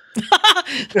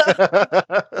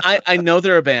 I know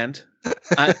they're a band.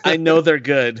 I know they're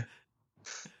good.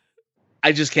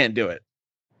 I just can't do it.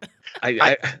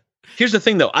 I here's the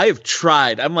thing though. I have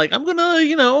tried. I'm like, I'm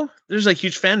gonna, there's a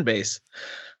huge fan base.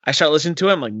 I start listening to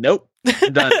it. I'm like, nope,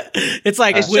 I'm done. It's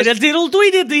like It's with a just- diddle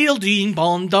dweedle deal ding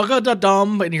bong dogga da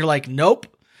dum, and you're like, nope.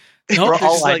 For Nope,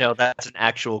 all just I like- know, that's an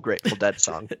actual Grateful Dead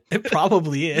song. it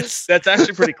probably is. That's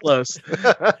actually pretty close.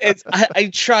 It's I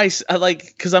try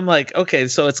because I'm like, okay,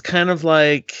 so it's kind of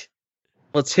like,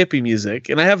 well, it's hippie music,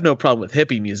 and I have no problem with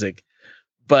hippie music,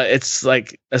 but it's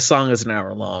like a song is an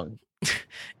hour long.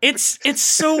 It's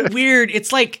so weird.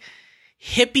 It's like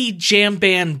hippie jam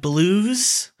band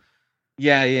blues.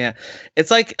 Yeah.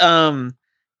 It's like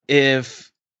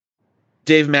if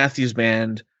Dave Matthews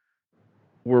Band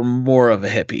were more of a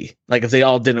hippie, like if they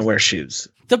all didn't wear shoes.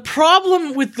 The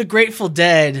problem with the Grateful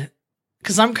Dead,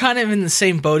 because I'm kind of in the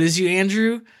same boat as you,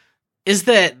 Andrew, is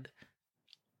that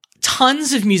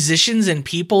tons of musicians and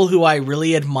people who I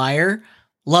really admire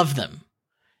love them.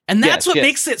 And that's what Yes.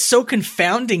 makes it so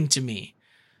confounding to me.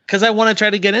 Because I want to try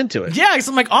to get into it. Yeah, because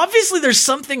I'm like, obviously there's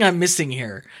something I'm missing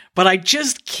here, but I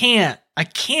just can't. I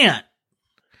can't.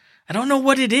 I don't know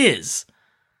what it is.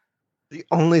 The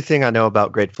only thing I know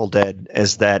about Grateful Dead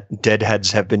is that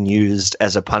Deadheads have been used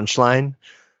as a punchline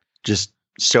just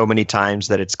so many times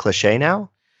that it's cliche now.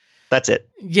 That's it.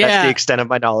 Yeah. That's the extent of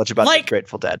my knowledge about Like- the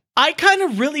Grateful Dead. I kind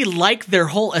of really like their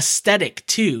whole aesthetic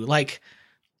too. Like,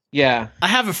 Yeah. I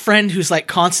have a friend who's like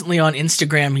constantly on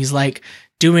Instagram. He's like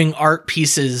doing art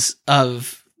pieces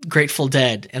of Grateful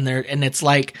Dead, and it's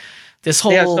like this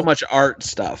whole They have so much art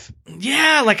stuff.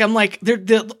 yeah. Like I'm like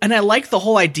and I like the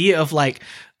whole idea of like,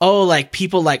 oh, like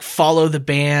people like follow the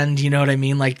band. You know what I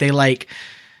mean? Like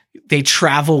they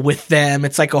travel with them.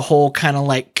 It's like a whole kind of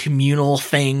like communal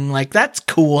thing. Like that's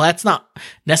cool. That's not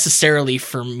necessarily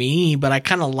for me, but I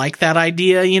kind of like that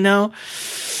idea,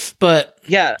 But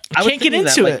Yeah. I was can't get thinking that,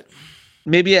 into like, it.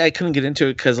 Maybe I couldn't get into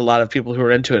it because a lot of people who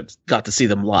were into it got to see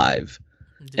them live.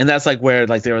 And that's like where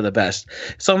like they were the best.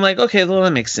 So I'm like, okay, well,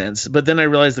 that makes sense. But then I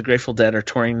realized the Grateful Dead are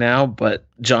touring now, but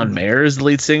John Mayer is the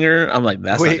lead singer. I'm like,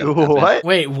 that's Wait, not gonna happen. what?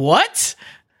 Wait, what?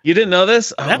 You didn't know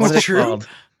this? Oh, That's what is it true? called?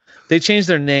 They changed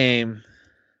their name.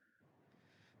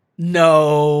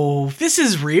 No, this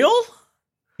is real?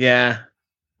 Yeah.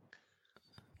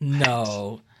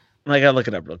 No. I gotta look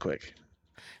it up real quick.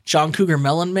 John Cougar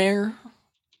Mellenmayer?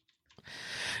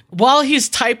 While he's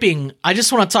typing, I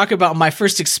just want to talk about my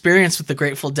first experience with the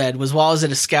Grateful Dead was while I was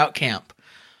at a scout camp.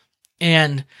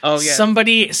 And Oh, yeah.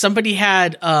 somebody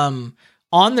had on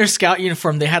their scout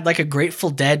uniform, they had like a Grateful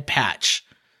Dead patch.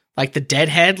 Like the dead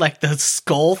head, like the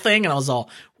skull thing, and I was all,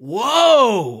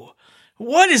 whoa!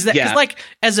 What is that? 'Cause Yeah. like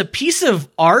as a piece of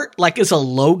art, like as a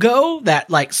logo, that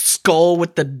like skull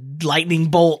with the lightning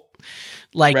bolt,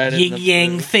 like Red and yin the yang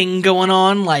blue. thing going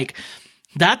on, like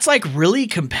that's like really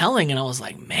compelling. And I was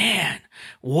like, man,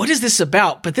 what is this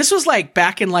about? But this was like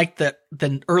back in like the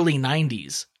early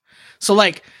 90s. So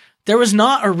like there was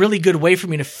not a really good way for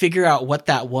me to figure out what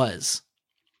that was.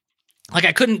 Like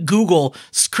I couldn't Google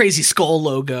crazy skull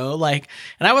logo, like,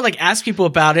 and I would like ask people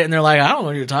about it, and they're like, "I don't know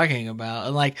what you're talking about."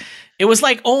 And like, it was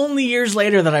like only years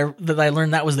later that I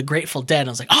learned that was the Grateful Dead. And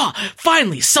I was like,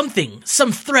 finally some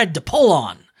thread to pull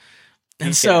on.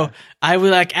 And so I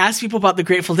would like ask people about the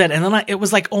Grateful Dead, and then it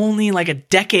was like only like a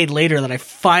decade later that I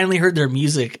finally heard their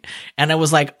music, and I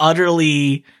was like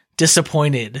utterly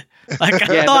disappointed. Like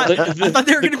I thought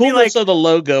they were going to be coolness like, of the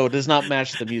logo does not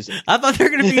match the music. I thought they were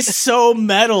going to be so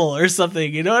metal or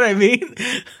something. You know what I mean?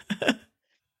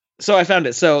 So I found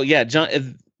it. So yeah,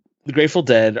 the Grateful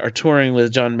Dead are touring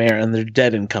with John Mayer, and their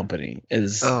Dead and Company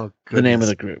is the name of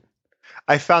the group.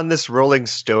 I found this Rolling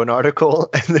Stone article,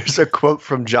 and there's a quote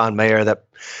from John Mayer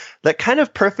that kind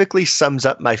of perfectly sums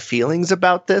up my feelings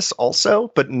about this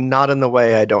also, but not in the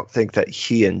way I don't think that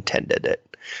he intended it.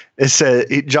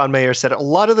 John Mayer said, a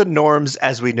lot of the norms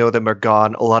as we know them are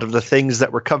gone. A lot of the things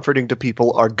that were comforting to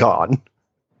people are gone.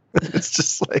 It's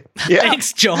just like, yeah.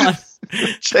 Thanks, John.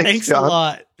 Thanks John. a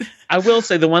lot. I will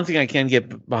say the one thing I can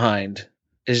get behind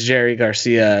is Jerry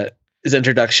Garcia's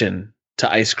introduction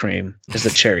to ice cream is the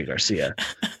Cherry Garcia.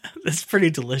 That's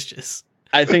pretty delicious.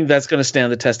 I think that's going to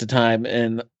stand the test of time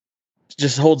and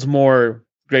just holds more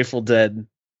Grateful Dead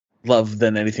love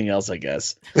than anything else, I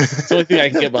guess. It's the only thing I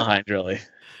can get behind, really.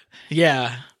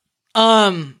 Yeah.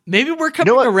 Maybe we're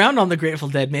coming around on the Grateful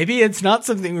Dead. Maybe it's not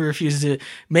something we refuse to.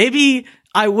 Maybe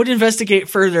I would investigate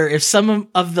further if some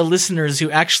of the listeners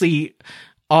who actually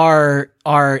are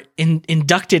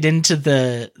inducted into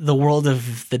the world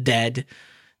of the dead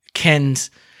can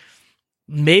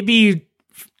maybe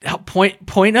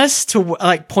point us to,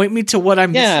 like, point me to what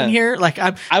I'm missing here. Like,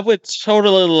 I would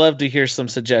totally love to hear some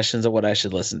suggestions of what I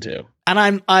should listen to. And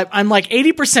I'm like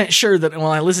 80% sure that when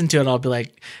I listen to it, I'll be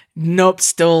like, nope,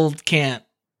 still can't.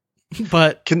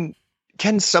 But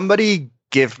can somebody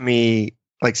give me,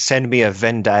 like, send me a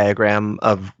Venn diagram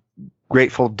of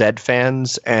Grateful Dead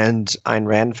fans and Ayn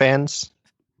Rand fans?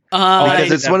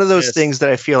 Because it's one of those things that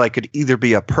I feel like could either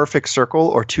be a perfect circle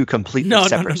or two completely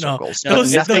separate circles. No,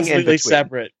 those nothing completely in between.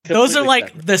 separate. Those are like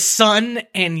separate. the sun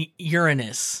and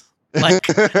Uranus, like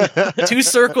two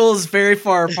circles very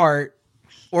far apart,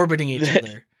 orbiting each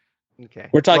other. Okay,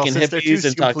 we're talking since they're hippies two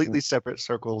and completely separate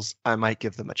circles. I might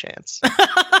give them a chance.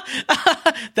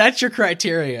 That's your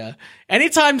criteria.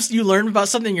 Anytime you learn about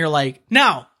something, you're like,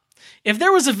 now, if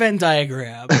there was a Venn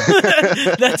diagram,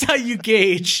 that's how you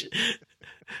gauge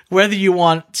whether you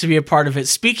want to be a part of it.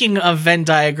 Speaking of Venn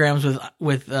diagrams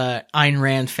with Ayn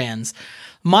Rand fans,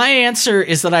 my answer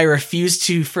is that I refuse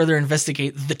to further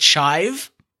investigate the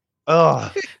Chive.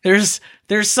 Ugh. There's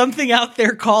something out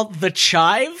there called the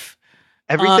Chive.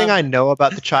 Everything I know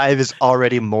about the Chive is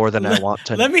already more than I want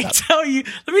to know. Let me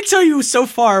tell you so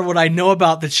far what I know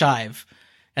about the Chive.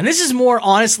 And this is more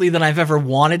honestly than I've ever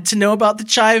wanted to know about the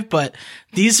Chive, but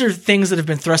these are things that have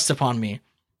been thrust upon me.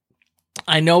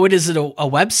 I know it is a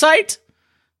website,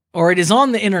 or it is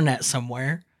on the internet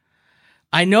somewhere.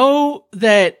 I know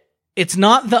that it's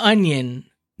not The Onion,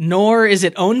 nor is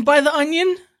it owned by The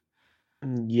Onion.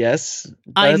 Yes,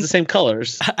 but it has the same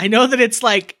colors. I know that it's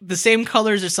like the same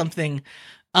colors or something.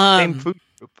 Same food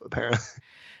group, apparently.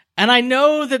 And I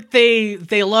know that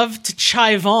they love to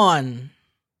chive on.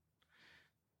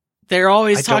 They're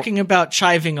always talking about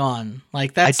chiving on.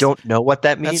 Like, that's, I don't know what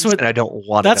that means, and I don't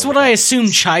want to. That's what I assume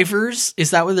chivers,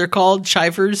 is that what they're called?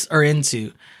 Chivers are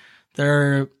into.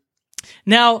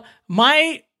 Now,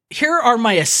 here are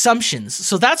my assumptions.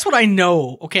 So that's what I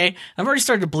know, okay? I've already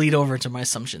started to bleed over into my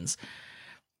assumptions.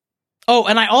 Oh,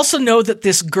 and I also know that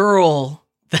this girl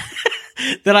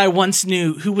that I once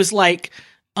knew who was like,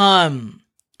 Andrew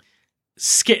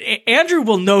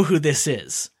will know who this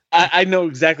is. I know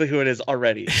exactly who it is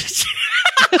already.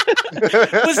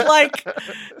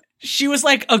 She was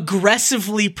like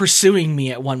aggressively pursuing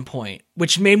me at one point,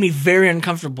 which made me very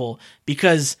uncomfortable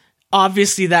because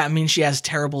obviously that means she has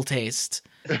terrible taste.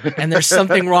 And there's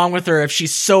something wrong with her if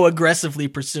she's so aggressively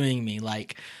pursuing me.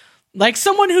 Like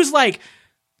someone who's like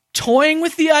toying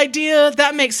with the idea,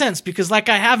 that makes sense because like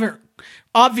I haven't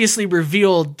obviously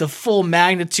revealed the full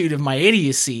magnitude of my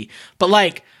idiocy, but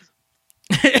like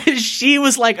she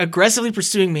was like aggressively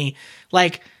pursuing me,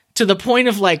 like to the point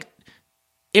of like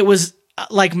it was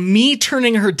like me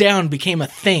turning her down became a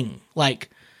thing. Like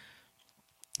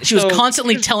she was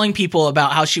constantly telling people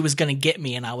about how she was going to get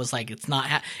me, and I was like, it's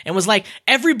not. And was like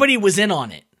everybody was in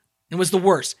on it. It was the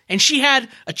worst, and she had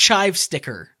a chive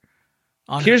sticker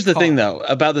on. Here's the thing, though,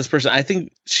 about this person. I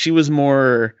think she was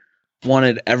more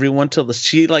wanted everyone to.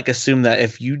 She like assumed that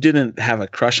if you didn't have a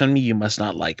crush on me, you must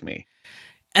not like me.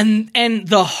 And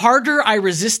the harder I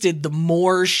resisted, the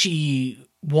more she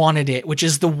wanted it, which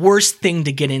is the worst thing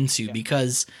to get into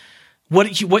because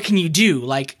what can you do?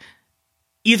 Like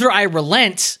either I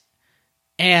relent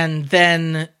and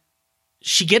then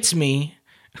she gets me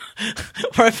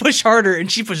or I push harder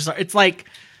and she pushes harder. It's like,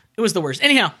 it was the worst.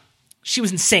 Anyhow, she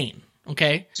was insane.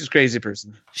 Okay. She's a crazy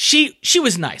person. She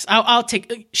was nice. I'll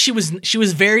take, she was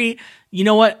very, you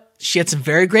know what? She had some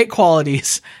very great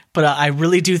qualities, but I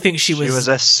really do think she was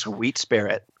a sweet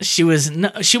spirit. She was,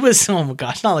 oh my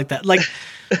gosh, not like that. Like,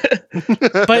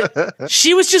 but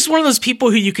she was just one of those people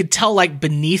who you could tell, like,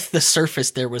 beneath the surface,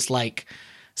 there was like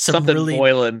something really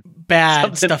boiling,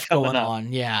 bad stuff going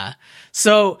on. Yeah.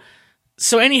 So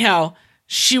anyhow,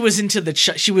 she was into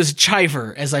she was a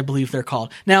chiver, as I believe they're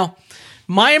called. Now,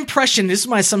 my impression, this is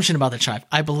my assumption about the chive.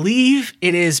 I believe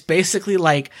it is basically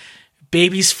like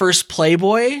baby's first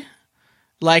Playboy.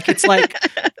 Like it's like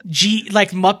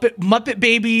like Muppet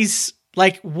Babies,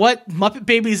 like what Muppet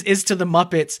Babies is to the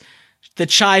Muppets, the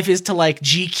Chive is to like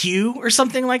GQ or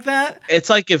something like that. It's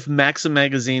like if Maxim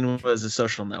magazine was a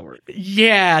social network.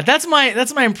 Yeah, that's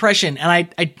my impression, and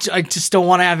I just don't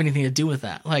want to have anything to do with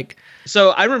that. Like,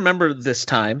 so I remember this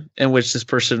time in which this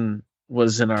person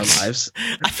was in our lives.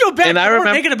 I feel bad. And I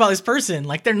remember thinking about this person.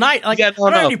 Like they're not like I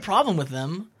don't have any problem with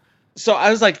them. So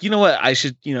I was like, you know what? I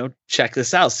should, check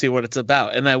this out, see what it's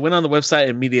about. And I went on the website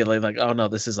immediately, like, oh no,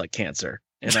 this is like cancer.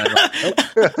 And I like, nope.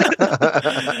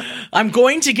 I'm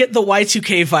going to get the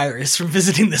Y2K virus from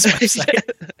visiting this website.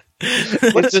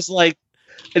 It's just like,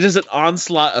 it's just an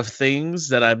onslaught of things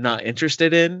that I'm not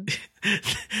interested in.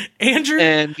 Andrew,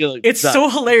 and like, it's so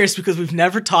hilarious because we've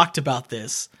never talked about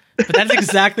this, but that's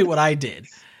exactly what I did.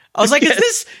 I was like,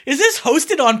 is this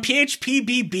hosted on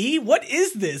PHPBB? What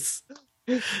is this?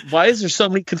 Why is there so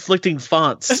many conflicting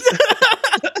fonts?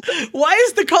 Why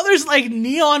is the colors like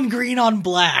neon green on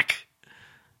black?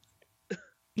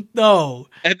 No.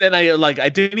 And then I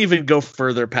didn't even go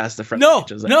further past the front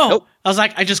page. I was like, no. Nope. I was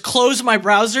like, I just closed my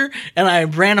browser and I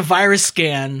ran a virus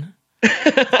scan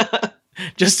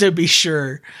just to be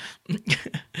sure.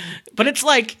 But it's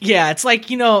like, I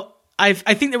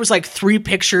think there was like 3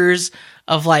 pictures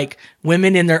of like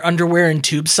women in their underwear and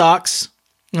tube socks.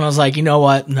 And I was like, you know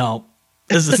what? No.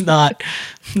 This is not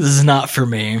for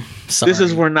me. Sorry. This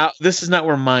is not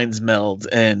where minds meld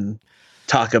and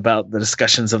talk about the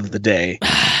discussions of the day.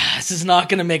 This is not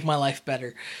going to make my life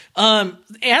better.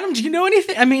 Adam, do you know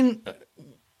anything? I mean,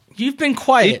 you've been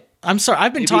quiet. I'm sorry.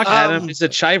 I've been talking. Adam is a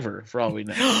chiver for all we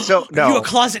know. So no, you a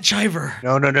closet chiver?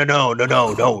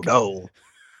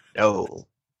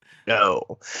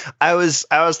 No. I was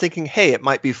thinking, hey, it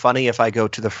might be funny if I go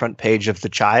to the front page of the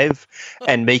Chive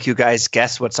and make you guys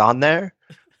guess what's on there.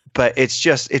 But it's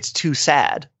too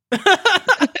sad. And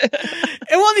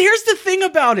well, here's the thing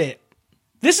about it.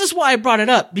 This is why I brought it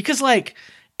up, because like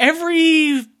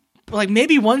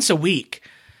maybe once a week,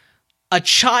 a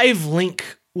Chive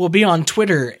link will be on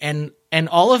Twitter, and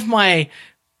all of my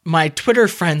Twitter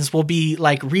friends will be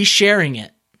like resharing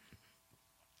it.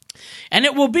 And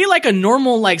it will be like a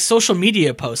normal like social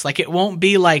media post. Like it won't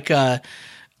be like a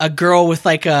girl with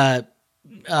like a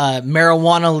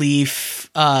marijuana leaf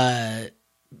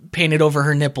painted over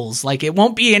her nipples. Like it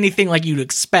won't be anything like you'd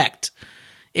expect.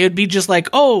 It would be just like,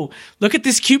 oh, look at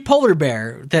this cute polar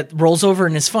bear that rolls over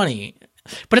and is funny.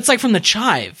 But it's like from the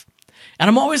Chive. And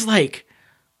I'm always like,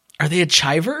 are they a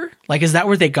chiver? Like, is that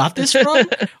where they got this from?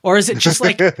 Or is it just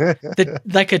like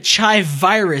like a Chive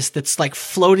virus that's like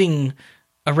floating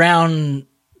around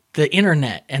the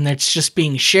internet and that's just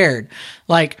being shared?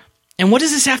 Like, and what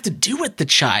does this have to do with the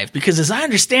Chive? Because as I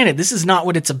understand it, this is not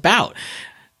what it's about.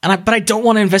 But I don't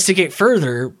want to investigate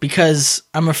further because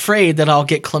I'm afraid that I'll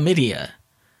get chlamydia.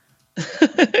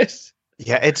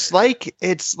 Yeah, it's like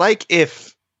if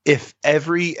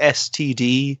every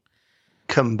STD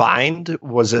combined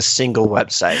was a single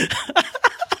website.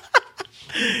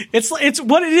 It's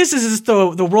what it is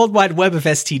the World Wide Web of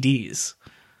STDs.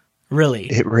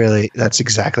 Really. That's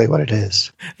exactly what it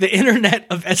is. The internet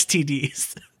of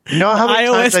STDs. You know how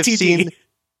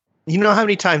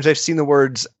many times I've seen the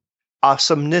words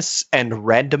awesomeness and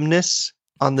randomness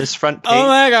on this front page? Oh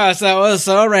my gosh, that was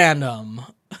so random.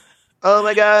 Oh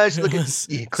my gosh,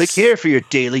 click here for your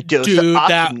daily dose of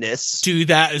awesomeness.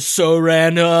 That is so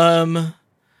random.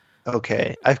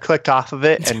 Okay, I've clicked off of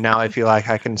it, and now I feel like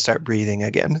I can start breathing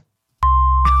again.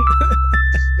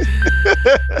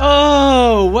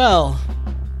 Oh, well.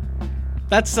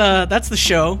 That's the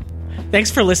show.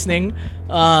 Thanks for listening.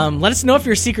 Let us know if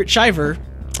you're a secret chiver.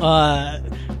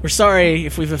 We're sorry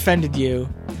if we've offended you,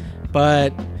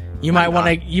 but you might want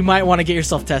to get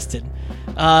yourself tested.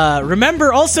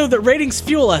 Remember also that ratings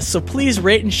fuel us, so please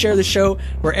rate and share the show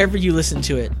wherever you listen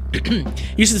to it.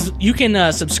 You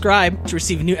can subscribe to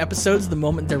receive new episodes the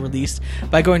moment they're released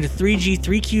by going to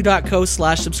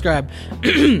 3g3q.co/subscribe.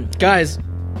 Guys,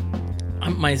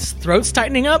 my throat's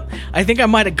tightening up. I think I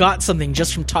might have got something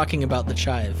just from talking about the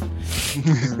Chive.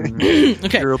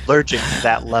 Okay. You're allergic to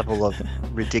that level of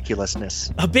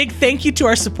ridiculousness. A big thank you to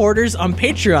our supporters on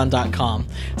patreon.com.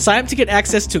 Sign up to get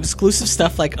access to exclusive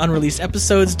stuff like unreleased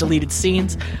episodes, deleted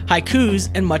scenes,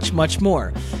 haikus, and much, much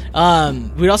more.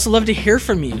 We'd also love to hear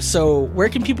from you. So where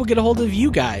can people get a hold of you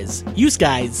guys? Use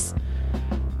guys.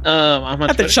 I'm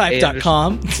on at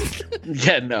thechive.com.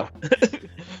 Yeah, no.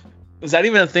 Is that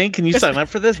even a thing? Can you sign up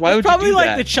for this? Why would you do that? Probably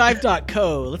like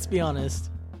thechive.co, let's be honest.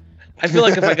 I feel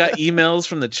like if I got emails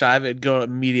from the Chive, it'd go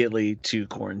immediately to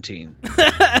quarantine.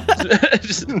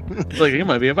 Just like, you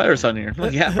might be a virus on here.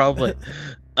 Like, yeah, probably.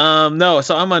 No,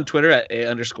 so I'm on Twitter at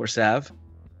 @A_Sav.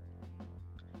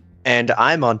 And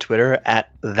I'm on Twitter at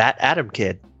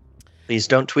 @ThatAdamKid. Please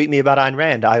don't tweet me about Ayn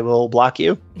Rand. I will block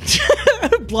you.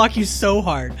 Block you so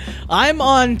hard. I'm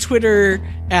on Twitter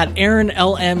at Aaron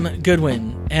LM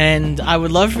Goodwin, and I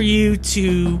would love for you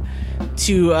to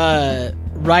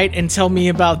write and tell me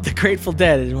about the Grateful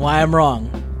Dead and why I'm wrong,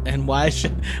 and why I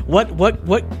should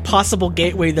what possible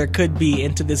gateway there could be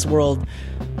into this world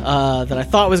that I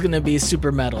thought was going to be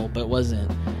super metal but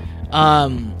wasn't.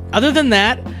 Other than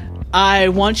that, I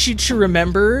want you to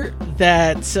remember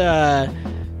that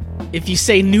if you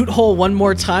say Newt Hole one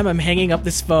more time, I'm hanging up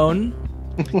this phone.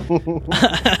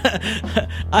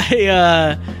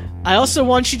 I also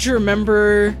want you to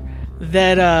remember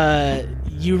that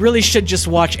you really should just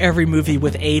watch every movie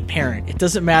with a parent. It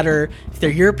doesn't matter if they're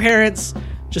your parents,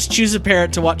 just choose a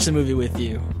parent to watch the movie with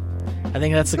you. I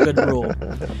think that's a good rule.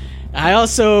 I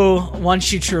also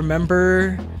want you to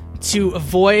remember to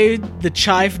avoid the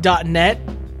chive.net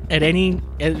at any,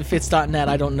 if it's .net,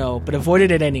 I don't know, but avoid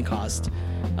it at any cost.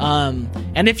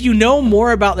 And if you know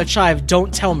more about the Chive,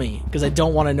 don't tell me, because I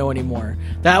don't want to know anymore.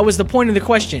 That was the point of the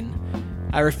question.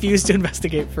 I refuse to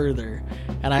investigate further.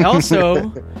 And I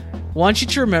also want you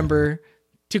to remember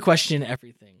to question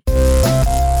everything.